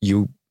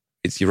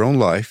 it's your own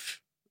life,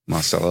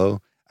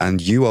 Marcelo,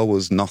 and you owe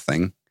us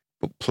nothing,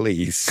 but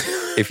please,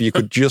 if you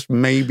could just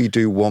maybe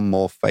do one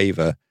more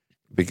favour,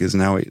 because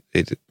now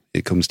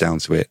it comes down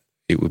to it,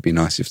 it would be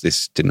nice if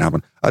this didn't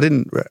happen. I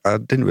didn't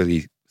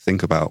really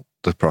think about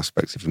the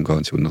prospects of him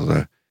going to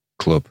another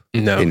club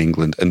in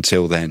England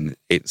until then.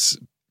 It's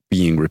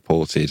being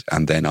reported,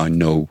 and then I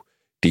know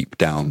deep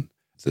down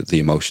that the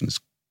emotions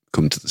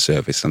come to the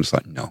surface. I'm just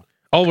like, no.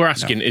 All we're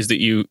asking is that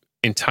you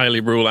entirely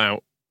rule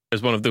out,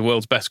 as one of the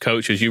world's best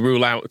coaches, you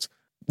rule out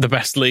the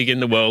best league in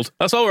the world.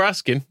 That's all we're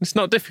asking. It's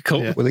not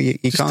difficult. Yeah. Well, you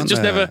can't...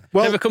 Just never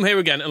come here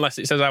again unless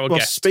it says our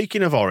guest.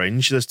 Speaking of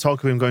Orange, there's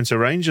talk of him going to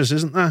Rangers,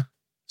 isn't there?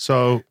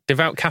 So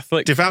Devout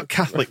Catholic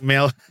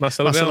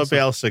Marcelo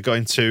Bielsa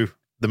going to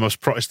the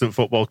most Protestant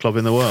football club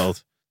in the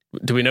world.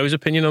 Do we know his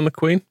opinion on the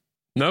Queen?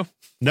 No?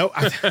 No,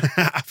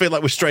 I feel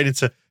like we're straight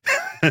into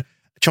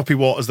choppy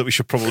waters that we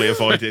should probably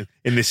avoid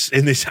in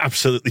this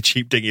absolutely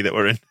cheap dinghy that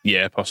we're in.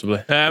 Yeah, possibly.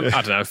 I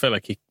don't know. I feel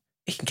like he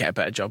can get a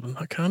better job than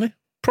that, can't he?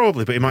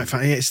 Probably, but he might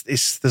find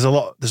there's a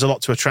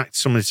lot to attract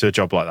somebody to a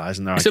job like that,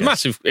 isn't there? It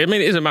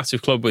is a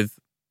massive club with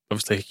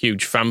obviously a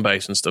huge fan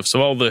base and stuff.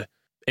 So all the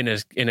in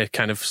a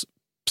kind of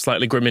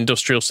slightly grim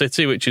industrial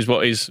city, which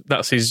is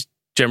that's his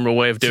general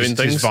way of doing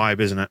things. It's his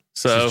vibe, isn't it?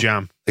 So it's his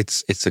jam.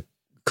 It's a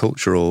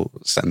cultural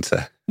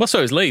centre. Well,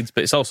 so is Leeds,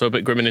 but it's also a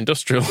bit grim and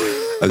industrial.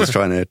 I'm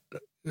trying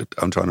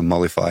to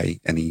mollify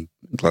any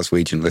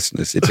Glaswegian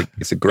listeners.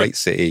 It's a great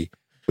city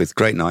with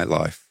great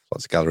nightlife,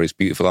 lots of galleries,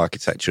 beautiful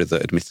architecture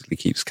that admittedly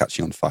keeps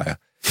catching on fire.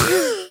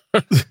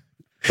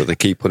 But they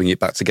keep putting it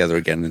back together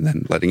again and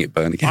then letting it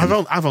burn again.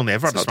 I've only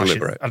ever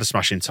had a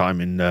smashing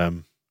time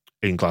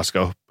in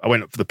Glasgow. I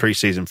went up for the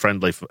pre-season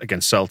friendly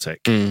against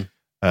Celtic,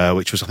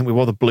 which was, I think we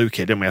wore the blue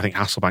kit, didn't we? I think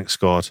Hasselbank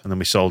scored and then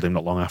we sold him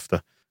not long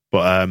after.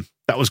 But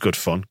that was good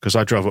fun because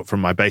I drove up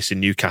from my base in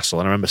Newcastle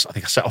and I remember, I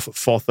think I set off at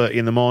 4:30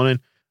 in the morning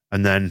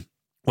and then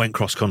went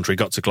cross-country,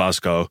 got to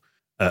Glasgow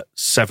at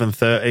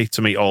 7:30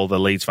 to meet all the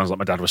Leeds fans. Like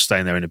my dad was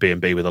staying there in a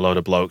B&B with a load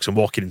of blokes and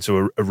walking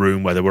into a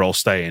room where they were all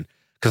staying.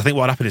 Because I think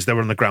what happened is they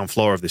were on the ground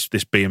floor of this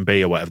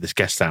B&B or whatever, this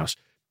guest house.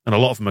 And a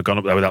lot of them had gone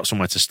up there without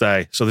somewhere to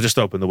stay. So they just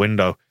opened the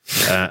window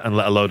and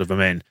let a load of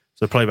them in.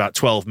 So probably about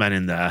 12 men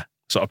in there,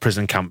 sort of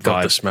prison camp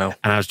vibe. The smell.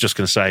 And I was just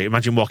going to say,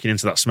 imagine walking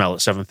into that smell at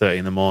 7:30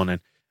 in the morning.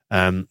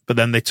 But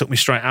then they took me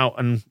straight out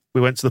and we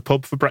went to the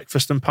pub for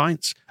breakfast and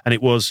pints. And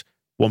it was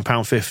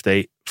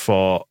 £1.50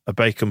 for a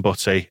bacon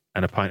butty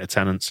and a pint of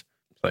Tennent's.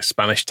 It's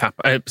like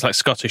it's like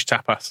Scottish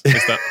tapas.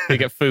 Is that you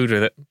get food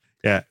with it?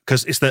 Yeah,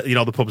 because it's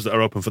the pubs that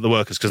are open for the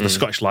workers. Because the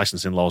Scottish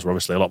licensing laws were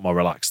obviously a lot more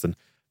relaxed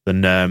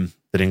than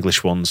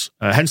English ones.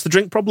 Hence the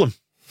drink problem.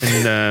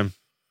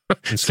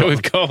 So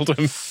we've called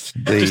them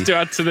just to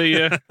add to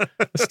the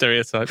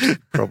stereotypes.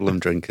 Problem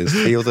drinkers.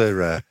 The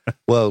other,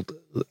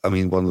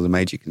 one of the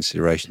major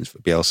considerations for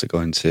Bielsa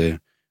going to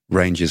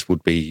Rangers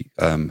would be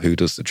who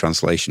does the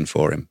translation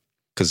for him.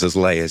 Because there's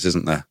layers,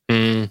 isn't there?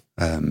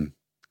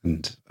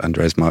 And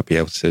Andres might be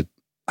able to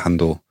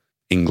handle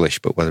English,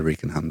 but whether he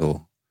can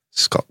handle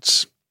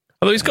Scots.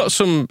 Although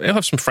he'll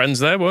have some friends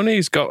there, won't he?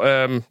 He's got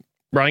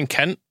Ryan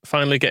Kent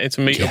finally getting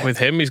to meet up with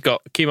him. He's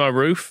got Kemar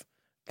Roof.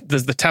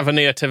 There's the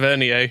Tavernier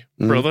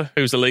brother,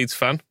 who's a Leeds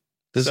fan.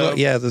 There's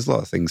a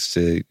lot of things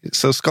to...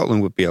 So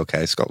Scotland would be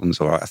okay.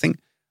 Scotland's all right. I think,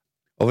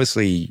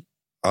 obviously,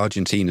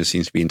 Argentina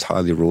seems to be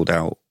entirely ruled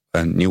out,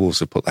 and Newell's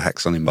have put the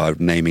hex on him by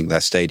naming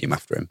their stadium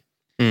after him.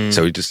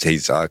 So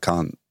I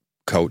can't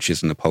coach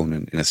as an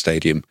opponent in a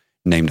stadium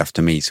named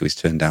after me, so he's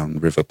turned down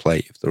River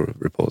Plate, if the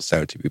reports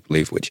there to be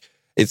believed, which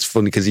it's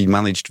funny because he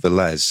managed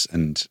Velez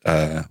and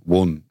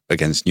won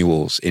against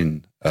Newell's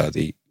in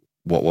they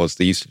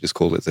used to just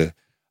call it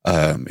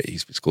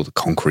it's called the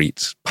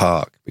Concrete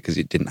Park because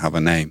it didn't have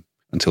a name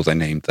until they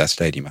named their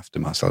stadium after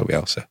Marcelo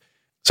Bielsa.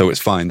 So it's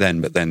fine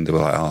then, but then they were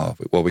like,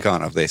 we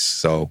can't have this,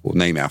 so we'll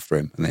name it after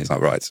him. And then he's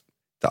like, right,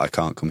 that I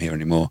can't come here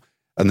anymore.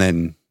 And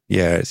then,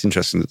 yeah, it's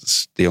interesting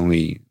that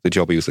the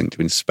job he was linked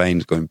to in Spain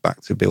is going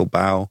back to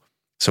Bilbao.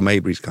 So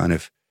maybe he's kind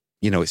of,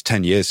 it's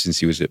 10 years since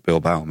he was at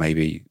Bilbao.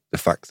 Maybe the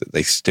fact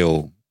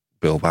that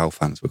Bilbao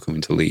fans were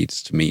coming to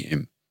Leeds to meet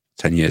him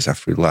 10 years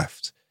after he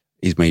left,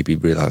 he's maybe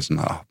realising,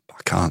 I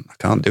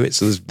can't do it.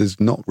 So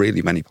there's not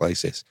really many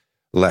places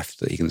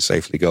left that he can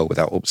safely go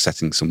without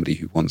upsetting somebody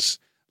who once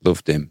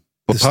loved him.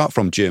 But apart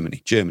from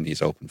Germany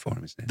is open for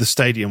him, isn't it? The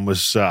stadium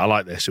was, I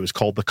like this, it was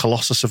called the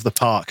Colossus of the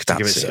Park, to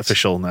give its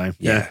official name.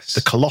 Yes.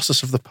 Yeah, the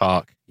Colossus of the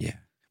Park. Yeah.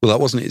 Well, that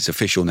wasn't its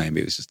official name.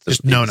 It was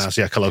just known as,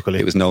 colloquially.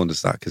 It was known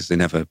as that because they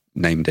never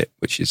named it,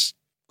 which is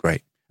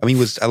great. I mean,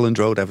 was Elland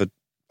Road ever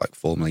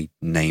formally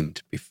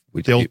named?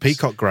 The old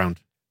Peacock Ground.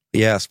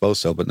 Yeah, I suppose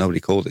so, but nobody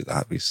called it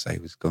that. We used to say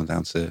it was going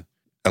down to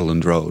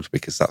Elland Road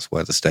because that's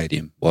where the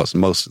stadium was.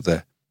 Most of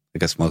our,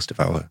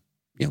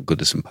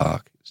 Goodison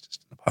Park, it was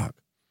just in the park.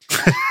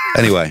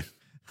 Anyway,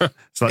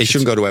 so he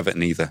shouldn't go to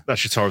Everton either.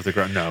 That's your tour of the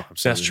ground. No,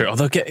 absolutely. That's true.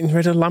 Although getting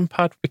rid of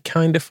Lampard would be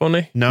kind of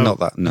funny. No, not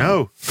that.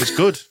 No, it's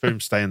good for him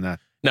staying there.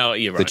 No,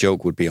 you're right. The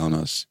joke would be on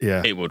us.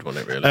 Yeah, it would,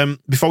 wouldn't it? Really.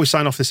 Before we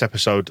sign off this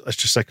episode, let's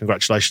just say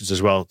congratulations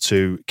as well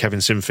to Kevin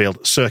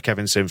Sinfield, Sir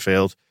Kevin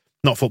Sinfield,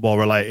 not football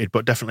related,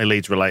 but definitely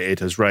Leeds related,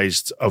 has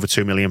raised over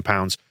 £2 million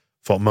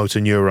for motor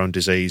neurone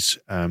disease,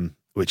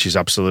 which is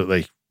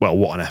absolutely, well,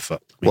 what an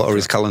effort. What are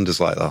his calendars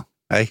like, though?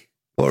 Hey?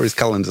 What are his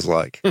calendars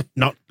like?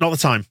 Not the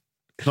time.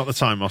 Not the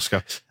time,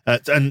 Oscar.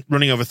 And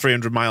running over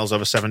 300 miles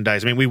over 7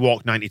 days. I mean, we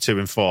walked 92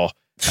 in 4,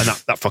 and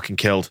that fucking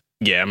killed.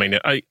 Yeah, I mean,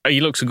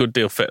 he looks a good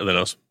deal fitter than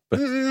us. But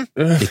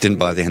he didn't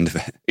by the end of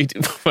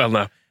it. Well,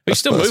 no. He's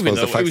still moving,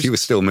 though. The fact he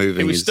was still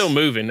moving. He was still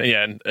moving,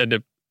 yeah, and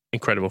an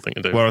incredible thing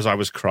to do. Whereas I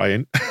was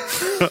crying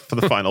for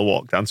the final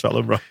walk down to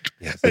Ellen Road.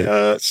 Yeah, it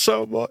hurts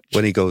so much.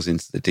 When he goes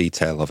into the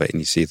detail of it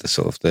and you see the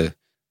sort of the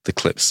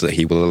clips that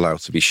he will allow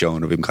to be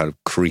shown of him kind of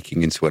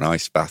creaking into an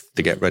ice bath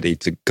to get ready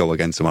to go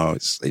again tomorrow,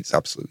 it's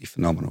absolutely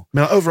phenomenal.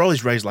 I mean, overall,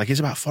 he's raised it's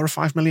about 4 or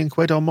 5 million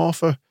quid or more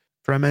for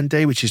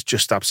MND, which is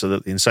just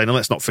absolutely insane. And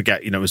let's not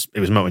forget, it was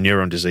motor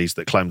neuron disease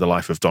that claimed the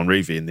life of Don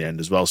Revie in the end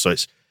as well. So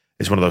it's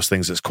one of those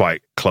things that's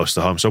quite close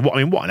to home. So what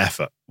an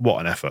effort! What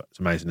an effort! It's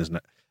amazing, isn't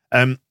it?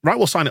 Right,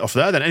 we'll sign it off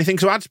there then. Anything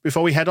to add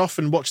before we head off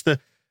and watch the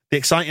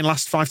exciting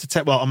last 5 to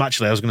 10? Well, I was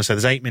going to say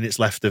there's 8 minutes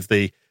left of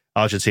the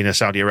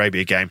Argentina-Saudi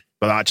Arabia game,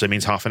 but that actually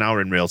means half an hour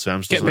in real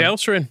terms. Get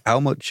Bielsa in. How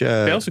much?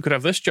 Bielsa could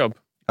have this job.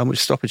 How much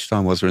stoppage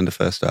time was there in the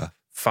first half?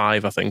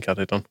 5, I think,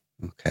 added on.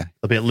 Okay.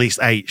 There'll be at least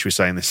 8, should we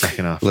say, in the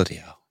second half. Bloody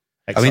hell.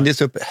 Excellent. I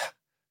mean,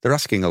 they're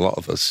asking a lot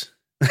of us.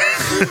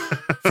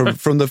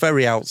 from the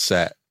very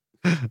outset,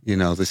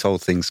 this whole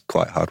thing's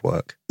quite hard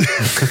work.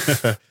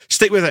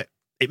 Stick with it.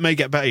 It may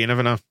get better, you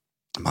never know.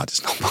 I might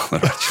just not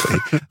bother,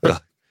 actually.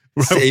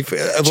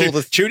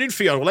 Tune in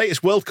for your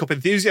latest World Cup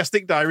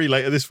enthusiastic diary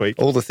later this week.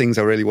 All the things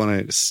I really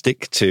want to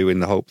stick to in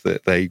the hope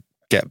that they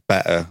get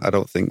better. I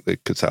don't think the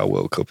Qatar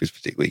World Cup is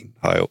particularly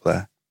high up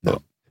there.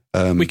 No.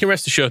 But, we can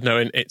rest assured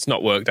knowing it's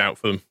not worked out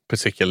for them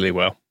particularly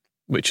well.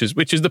 Which is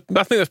I think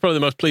that's probably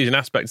the most pleasing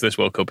aspect of this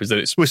World Cup is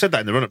that we said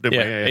that in the run up, didn't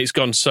we? Yeah. It's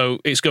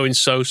going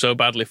so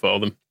badly for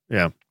them.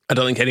 Yeah. I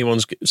don't think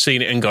anyone's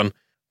seen it and gone,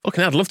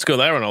 fucking I'd love to go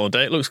there on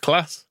holiday. It looks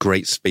class.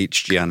 Great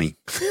speech, Gianni.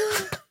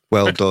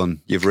 Well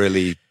done. You've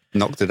really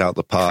knocked it out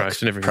the park.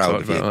 Christ, I never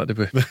Proud of you. that, did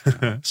we?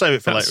 Save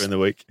it for later in the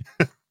week.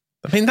 I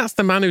mean, that's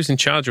the man who's in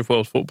charge of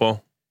world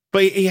football.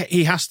 But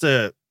he has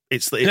to. He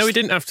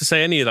didn't have to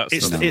say any of that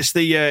stuff. It's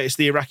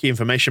the Iraqi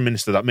information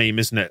minister, that meme,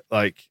 isn't it?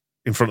 Like,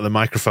 in front of the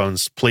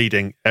microphones,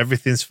 pleading,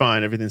 everything's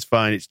fine.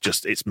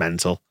 It's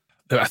mental.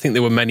 I think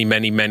there were many,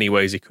 many, many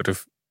ways he could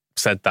have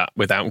said that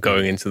without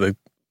going into the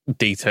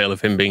detail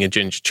of him being a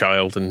ginger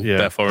child and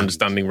therefore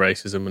understanding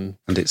racism.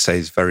 And it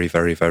says very,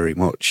 very, very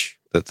much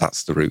that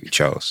that's the route he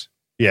chose.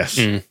 Yes,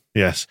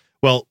 yes.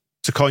 Well,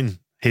 to coin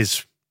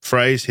his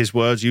phrase, his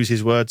words, use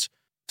his words,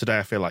 today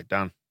I feel like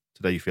Dan.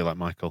 Today you feel like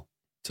Michael.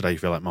 Today you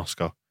feel like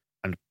Moscow.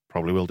 And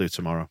probably will do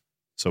tomorrow.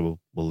 So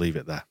we'll leave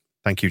it there.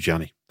 Thank you,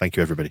 Gianni. Thank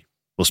you, everybody.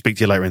 We'll speak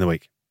to you later in the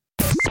week.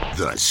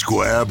 The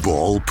Square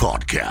Ball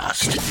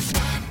Podcast.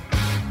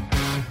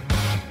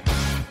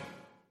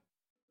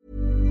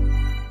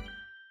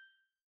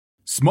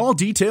 Small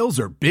details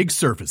are big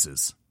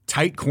surfaces.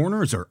 Tight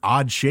corners are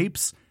odd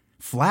shapes.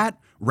 Flat,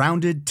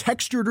 rounded,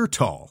 textured, or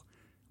tall.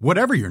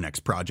 Whatever your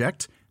next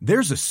project,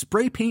 there's a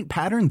spray paint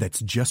pattern that's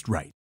just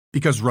right.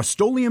 Because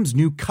Rust-Oleum's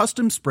new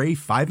Custom Spray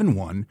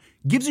 5-in-1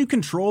 gives you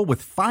control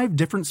with 5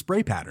 different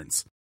spray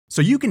patterns.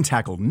 So you can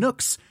tackle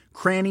nooks,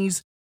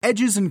 crannies,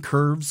 edges, and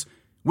curves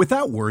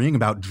without worrying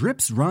about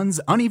drips, runs,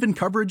 uneven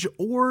coverage,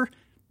 or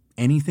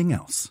anything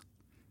else.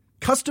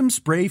 Custom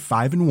Spray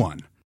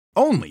 5-in-1.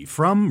 Only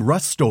from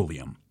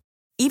Rust-Oleum.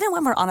 Even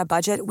when we're on a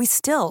budget, we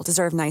still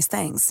deserve nice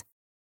things.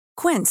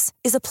 Quince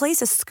is a place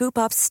to scoop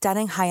up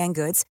stunning high-end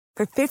goods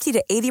for 50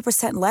 to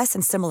 80% less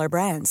than similar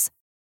brands.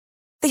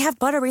 They have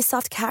buttery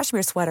soft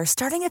cashmere sweaters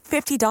starting at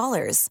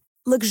 $50,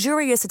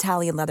 luxurious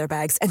Italian leather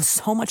bags, and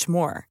so much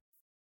more.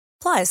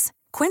 Plus,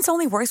 Quince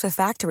only works with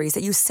factories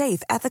that use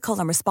safe, ethical,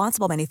 and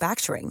responsible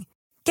manufacturing.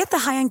 Get the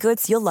high-end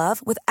goods you'll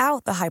love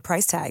without the high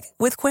price tag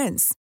with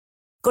Quince.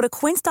 Go to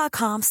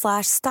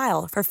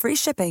quince.com/style for free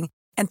shipping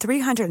and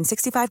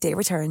 365-day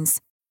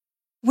returns.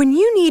 When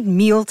you need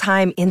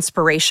mealtime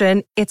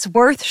inspiration, it's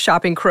worth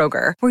shopping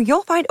Kroger, where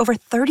you'll find over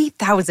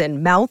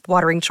 30,000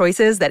 mouth-watering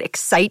choices that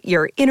excite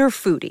your inner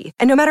foodie.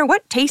 And no matter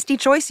what tasty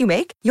choice you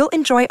make, you'll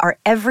enjoy our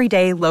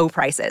everyday low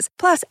prices,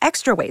 plus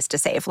extra ways to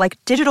save, like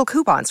digital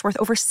coupons worth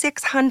over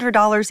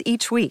 $600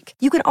 each week.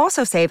 You can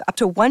also save up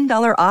to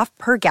 $1 off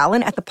per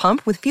gallon at the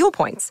pump with fuel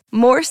points.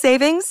 More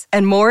savings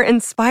and more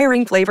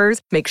inspiring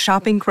flavors make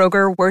shopping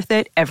Kroger worth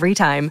it every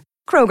time.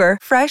 Kroger,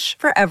 fresh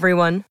for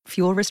everyone.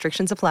 Fuel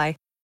restrictions apply.